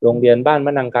โรงเรียนบ้านม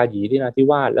ะนังกาหยีที่นาทิ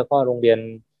วาสแล้วก็โรงเรียน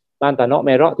บ้านตาเนาะแม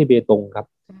เราะที่เบตงครับ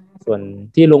ส่วน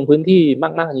ที่ลงพื้นที่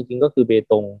มากๆจริงๆก็คือเบ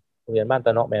ตงโรงเรียนบ้านต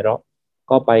าเนาะแมเราะ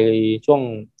ก็ไปช่วง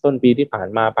ต้นปีที่ผ่าน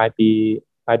มาปลายปี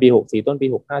64ต้นปี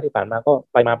65ที่ผ่านมาก็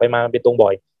ไปมาเบตงบ่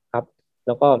อยครับแ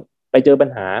ล้วก็ไปเจอปัญ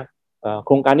หาโค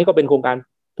รงการนี้ก็เป็นโครงการ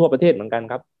ทั่วประเทศเหมือนกัน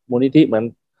ครับมูลนิธิเห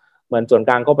มือนส่วนก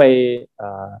ลางก็ไ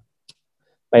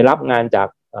ปรับงานจาก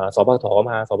สปท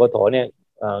มาสปทเนี่ย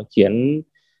เขียน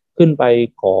ขึ้นไป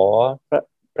ขอ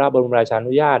พระบรมราชา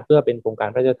นุญาตเพื่อเป็นโครงการ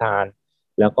พระราชทาน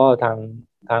แล้วก็ท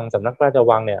างสำนักพระราช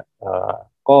วังเนี่ย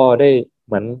ก็ได้เ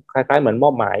หมือนคล้ายๆเหมือนม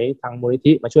อบหมายทางมูลนิ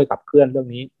ธิมาช่วยขับเคลื่อนเรื่อง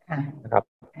นี้นะครับ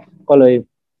ก็เลย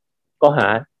ก็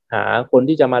หาคน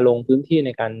ที่จะมาลงพื้นที่ใน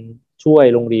การช่วย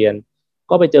โรงเรียน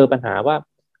ก็ไปเจอปัญหาว่า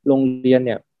โรงเรียนเ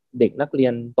นี่ยเด็กนักเรีย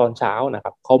นตอนเช้านะค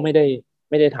รับเขาไม่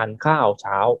ได้ทานข้าวเ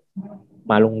ช้า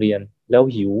มาโรงเรียนแล้ว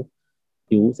หิ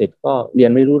วเสร็จก็เรีย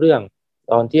นไม่รู้เรื่อง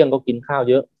ตอนเที่ยงก็กินข้าว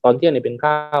เยอะตอนเที่ยงเนี่ยเป็น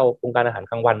ข้าวโครงการอาหาร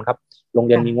กลางวันครับโรงเ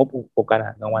รียนมีงบโครงการอาห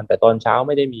ารกลางวันแต่ตอนเช้าไ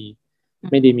ม่ได้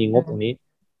มีงบตรงนี้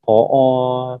ผอ.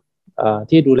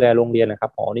ที่ดูแลโรงเรียนนะครั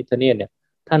บผอ.นิตเนศเนี่ย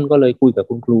ท่านก็เลยคุยกับ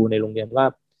คุณครูในโรงเรียนว่า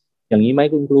อย่างนี้ไหม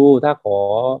คุณครูถ้าขอ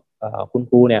คุณ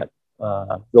ครูเนี่ย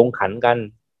ลงขันกัน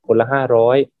คนละ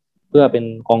500เพื่อเป็น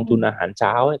กองทุนอาหารเช้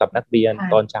าให้กับนักเรียน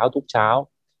ตอนเช้าทุกเช้า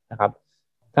นะครับ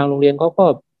ทางโรงเรียนเขาก็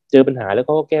เจอปัญหาแล้ว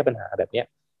ก็แก้ปัญหาแบบนี้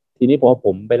ทีนี้พอผ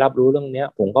มไปรับรู้เรื่องนี้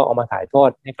ผมก็เอามาถ่ายทอด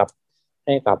ให้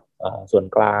กับส่วน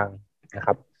กลางนะค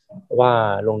รับว่า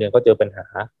โรงเรียนก็เจอปัญหา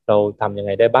เราทำยังไ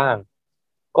งได้บ้าง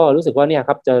ก็รู้สึกว่าเนี่ยค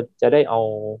รับจะได้เ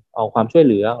อาความช่วยเ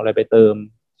หลืออะไรไปเติม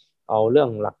เอาเรื่อง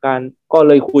หลักการก็เ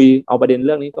ลยคุยเอาประเด็นเ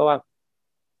รื่องนี้ก็ว่า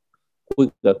คุย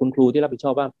กับคุณครูที่รับผิดช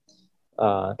อบว่า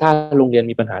ถ้าโรงเรียน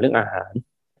มีปัญหาเรื่องอาหา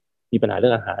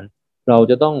รเรา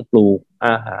จะต้องปลูกอ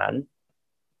าหาร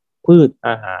พืชอ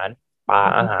าหารป่า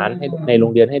อาหารให้ในโร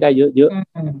งเรียนให้ได้เยอะ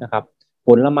ๆนะครับผ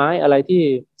ลไม้อะไรที่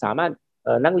สามารถ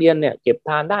นักเรียนเนี่ยเก็บท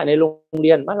านได้ในโรงเ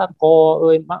รียนมะละกอ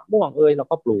มะม่วงเรา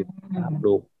ก็ปลูกนะครับป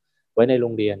ลูกไว้ในโร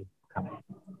งเรียนครับ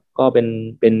ก็เ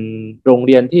ป็นโรงเ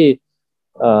รียนที่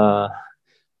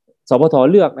สพท.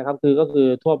เลือกนะครับก็คือ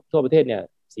ทั่วประเทศเนี่ย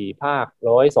4 ภาค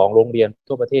102โรงเรียน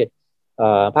ทั่วประเทศ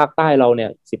ภาคใต้เราเนี่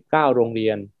ย19โรงเรี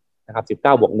ยนนะครับ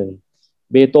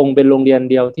19+1เบตงเป็นโรงเรียน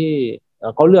เดียวที่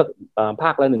เขาเลือกภ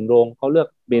าคละ1โรงเขาเลือก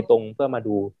เบตงเพื่อมา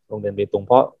ดูโรงเรียนเบตง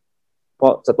เพราะ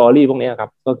สตอรี่พวกนี้ครั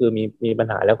บก็คือมีปัญ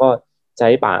หาแล้วก็ใช้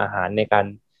ป่าอาหารในก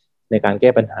ารแก้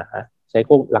ปัญหาใช้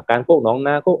หลักการโคกหนองน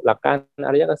าหลักการอ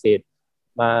ารยเกษตร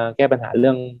มาแก้ปัญหาเ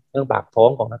รื่องปากท้อง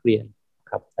ของนักเรียน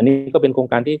ครับอันนี้ก็เป็นโครง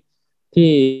การที่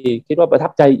คิดว่าประทั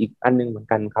บใจอีกอันนึงเหมือน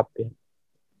กันครับ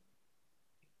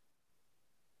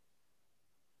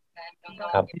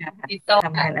ครับท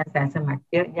ำงานอาสาสมัคร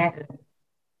เยอะแยะเลย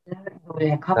แล้วดูแล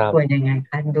ครอบครัวยังไง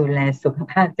คะดูแลสุข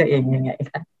ภาพตัวเองยังไง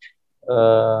คะ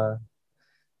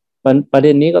ประเ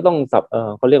ด็นนี้ก็ต้อง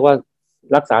เขาเรียกว่า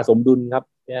รักษาสมดุลครับ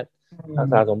เนี่ยรัก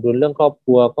ษาสมดุลเรื่องครอบค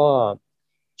รัวก็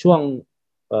ช่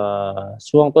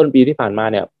วงต้นปีที่ผ่านมา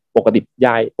เนี่ยปกติ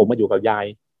ผมมาอยู่กับยาย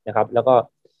นะครับแล้วก็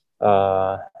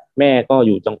แม่ก็อ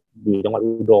ยู่จังหวัด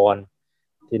อุดร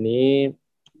ทีนี้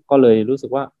ก็เลยรู้สึก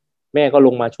ว่าแม่ก็ล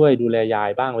งมาช่วยดูแลยาย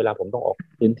บ้างเวลาผมต้องออก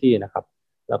พื้นที่นะครับ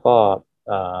แล้วก็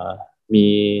มี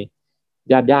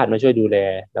ญาติมาช่วยดูแล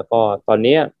แล้วก็ตอน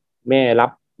นี้แม่รั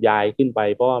บยายขึ้นไป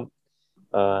เพราะ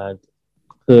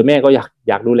คือแม่ก็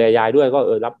อยากดูแลยายด้วยก็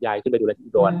รับยายขึ้นไปดูแลที่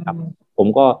อุดรครับผม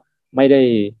ก็ไม่ได้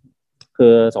คื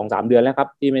อ2-3 เดือนแล้วครับ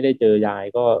ที่ไม่ได้เจอยาย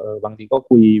ก็บางทีก็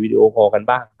คุยวิดีโอคอลกัน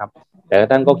บ้างครับแต่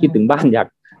ท่านก็คิดถึงบ้านอ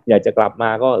ยากจะกลับมา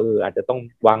ก็อาจจะต้อง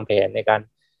วางแผนใน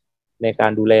กา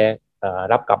รดูแล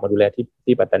รับกลับมาดูแล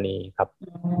ที่ปัตตานีครับ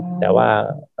แต่ว่า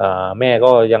แม่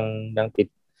ก็ยังติด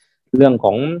เรื่องข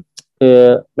องคือ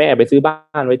แม่ไปซื้อบ้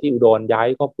านไว้ที่อุดรย้าย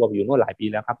ครอบครัวไปอยู่นู่นหลายปี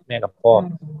แล้วครับแม่กับพ่อ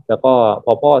แล้วก็พ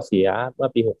อพ่อเสียเมื่อ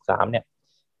ปี63เนี่ย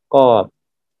ก็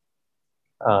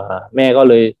แม่ก็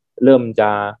เลยเริ่มจะ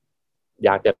อย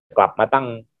ากจะกลับมา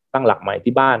ตั้งหลักใหม่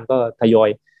ที่บ้านก็ทย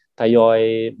อย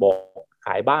บอกข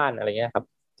ายบ้านอะไรเงี้ยครับ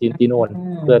ที่โน่น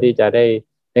เพื่อที่จะได้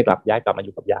ย้ายกลับมาอ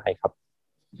ยู่กับยายครับ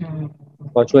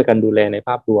ก็ช่วยกันดูแลในภ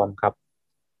าพรวมครับ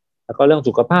แล้วก็เรื่อง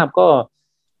สุขภาพก็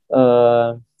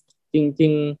จริ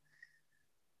ง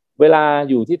ๆเวลา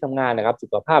อยู่ที่ทำงานนะครับสุ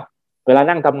ขภาพเวลา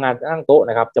นั่งทำงานนั่งโต๊ะ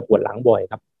นะครับจะปวดหลังบ่อย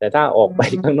ครับแต่ถ้าออกไป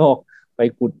ข้างนอกไป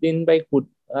ขุดดินไปขุด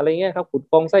อะไรเงี้ยครับขุด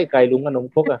ฟองไส้ไก่ลุงขนม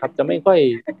ครกอะครับจะไม่ค่อย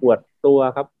ปวดตัว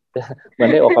ครับเหมือน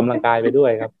ได้ออกกำลังกายไปด้ว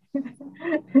ยครับ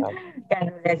การ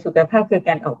ดูแลสุขภาพคือก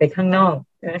ารออกไปข้างนอก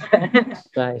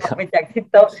ใช่ครับออกไปจากที่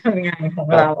โต๊ะทำงานของ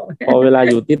เราพอเวลา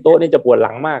อยู่ที่โต๊ะนี่จะปวดห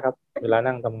ลังมากครับเวลา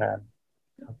นั่งทำงาน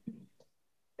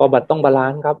ก็ต้องบาลา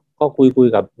นซ์ครับก็คุย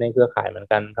กับในเครือข่ายเหมือน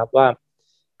กันครับว่า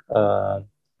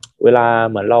เวลา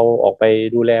เหมือนเราออกไป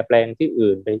ดูแลแปลงที่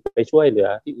อื่นไปช่วยเหลือ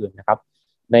ที่อื่นนะครับ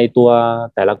ในตัว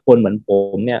แต่ละคนเหมือนผ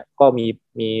มเนี่ยก็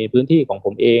มีพื้นที่ของผ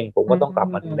มเองผมก็ต้องกลับ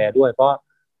มาดูแลด้วยเพราะ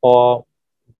พอ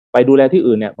ไปดูแลที่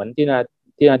อื่นเนี่ยเหมือนที่น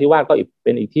าธิวาสก็เ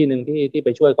ป็นอีกที่หนึ่งที่ไป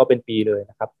ช่วยก็เป็นปีเลย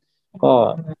นะครับก็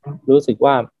รู้สึก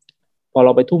ว่าพอเร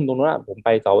าไปทุ่มตรงนั้นผมไป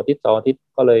เสาร์อาทิตย์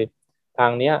ก็เลยทา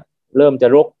งเนี้ยเริ่มจะ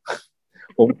รก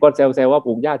ผมก็แซวว่าป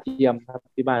ลูกหญ้าเทียมครับ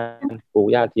ที่บ้านปลูก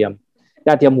หญ้าเทียม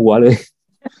หัวเลย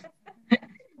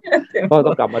ก็ต้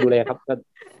องกลับมาดูแลครับก็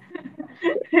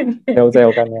แซว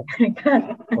กันเนี่ย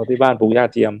ที่บ้านปลูกหญ้า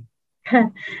เทียมค่ะ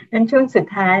งั้นช่วงสุด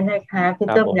ท้ายนะคะพี่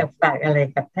ต้มอยากฝากอะไร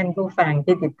กับท่านผู้ฟัง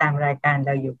ที่ติดตามรายการเ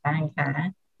ราอยู่บ้างคะ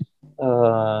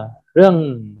เรื่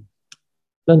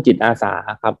องจิตอาสา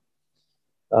ครับ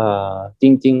จ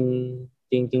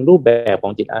ริงรูปแบบข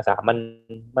องจิตอาสา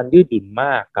มันยืดหยุ่นม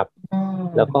ากครับ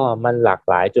แล้วก็มันหลาก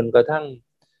หลายจนกระ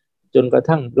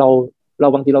ทั่งเรา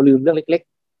บางทีเราลืมเรื่องเล็ก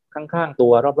ๆข้างๆตั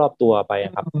วรอบๆตัวไป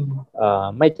ครับ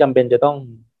ไม่จำเป็นจะต้อง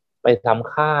ไปท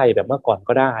ำค่ายแบบเมื่อก่อน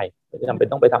ก็ได้ไม่จำเป็น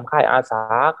ต้องไปทำค่ายอาสา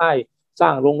ค่ายสร้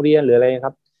างโรงเรียนหรืออะไรค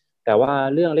รับแต่ว่า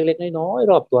เรื่องเล็กๆน้อยๆ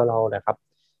รอบตัวเรานะครับ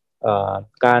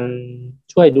การ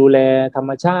ช่วยดูแลธรร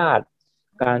มชาติ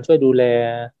การช่วยดูแล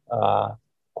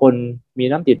คนมี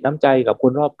น้ำจิตน้ำใจกับค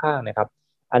นรอบข้างนะครับ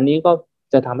อันนี้ก็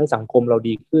จะทำให้สังคมเรา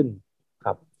ดีขึ้นค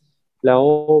รับแล้ว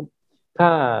ถ้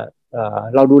า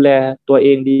เราดูแลตัวเอ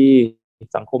งดี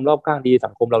สังคมรอบข้างดี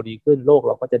สังคมเราดีขึ้นโลกเ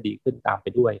ราก็จะดีขึ้นตามไป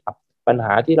ด้วยครับปัญห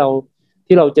าที่เ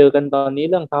ราเจอกันตอนนี้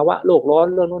เรื่องภาวะโลกร้อน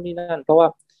เรื่องโน่นนี่นั่นเพราะว่า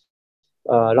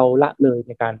เราละเลยใ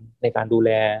นการดูแล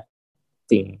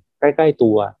สิ่งใกล้ๆ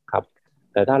ตัวครับ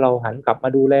แต่ถ้าเราหันกลับมา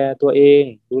ดูแลตัวเอง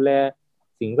ดูแล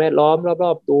สิ่งแวดล้อมร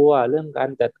อบๆตัวเรื่องการ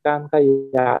จัดการข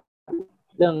ยะ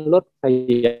เรื่องลดข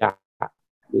ยะ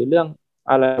หรือเรื่อง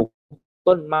อะไร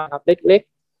ต้นไม้ครับเล็ก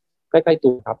ๆใกล้ๆ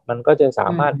ตัวครับมันก็จะสา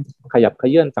มารถขยับเข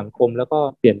ยื้อนสังคมแล้วก็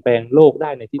เปลี่ยนแปลงโลกได้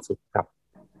ในที่สุดครับ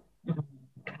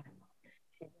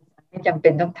ไม่จำเป็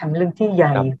นต้องทำเรื่องที่ให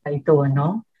ญ่ไกลตัวเนา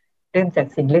ะเริ่มจาก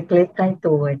สิ่งเล็กๆใกล้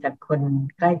ตัวจากคน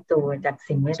ใกล้ตัวจาก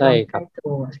สิ่งแวดล้อมใกล้ตั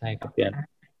วใช่ครับเพียน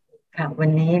ค่ะวัน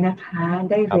นี้นะคะ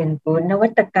ได้เรียนรู้นวั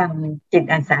ตกรรมจิต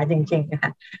อาสาจริงๆค่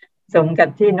ะสมกับ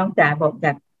ที่น้องจ๋าบอกจ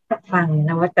ากฟัง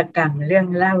นวัตกรรมเรื่อง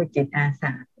เล่าจิตอาส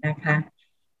านะคะ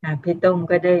พี่ต้ม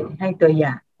ก็ได้ให้ตัวอ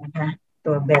ย่างนะคะ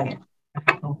ตัวแบบ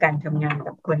ของการทำงาน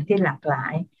กับคนที่หลากหลา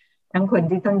ยทั้งคน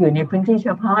ที่ต้องอยู่ในพื้นที่เฉ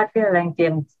พาะเพื่อแรงเตรี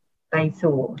ยมไป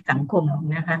สู่สังคม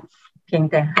นะคะเพียง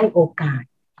แต่ให้โอกาส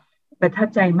ประทับ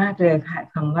ใจมากเลยค่ะ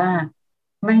คำว่า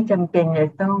ไม่จำเป็นจะ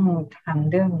ต้องทำ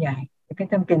เรื่องใหญ่ไม่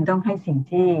จำเป็นต้องให้สิ่ง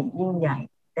ที่ยิ่งใหญ่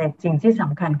แต่สิ่งที่ส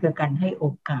ำคัญคือการให้โอ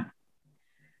กาส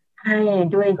ให้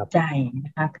ด้วยใจน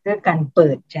ะคะด้วยการเปิ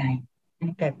ดใจให้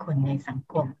แก่คนในสัง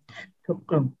คมทุก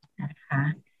กลุ่มนะคะ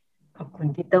ขอบคุณ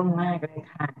พี่ต้มมากเลย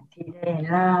ค่ะที่ได้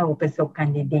เล่าประสบการ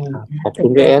ณ์ดีๆขอบคุ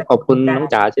ณพี่แอดขอบคุณน้อง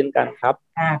จ๋าเช่นกันครับ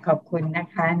ขอบคุณนะ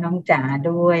คะน้องจ๋า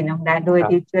ด้วยน้องดาด้วย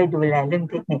ที่ช่วยดูแลเรื่อง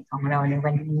เทคนิคของเราใน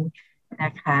วันนี้น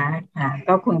ะคะ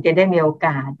ก็คงจะได้มีโอก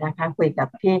าสนะคะคุยกับ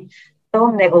พี่ต้ม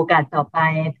ในโอกาสต่อไป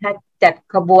ถ้าจัด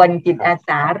ขบวนจิตอาส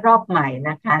ารอบใหม่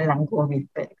นะคะหลังโควิด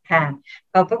เปิดค่ะ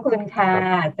ขอบพระคุณค่ะ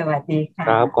สวัสดีค่ะ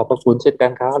ครับขอบพระคุณเช่นกั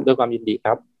นครับด้วยความยินดีค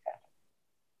รับ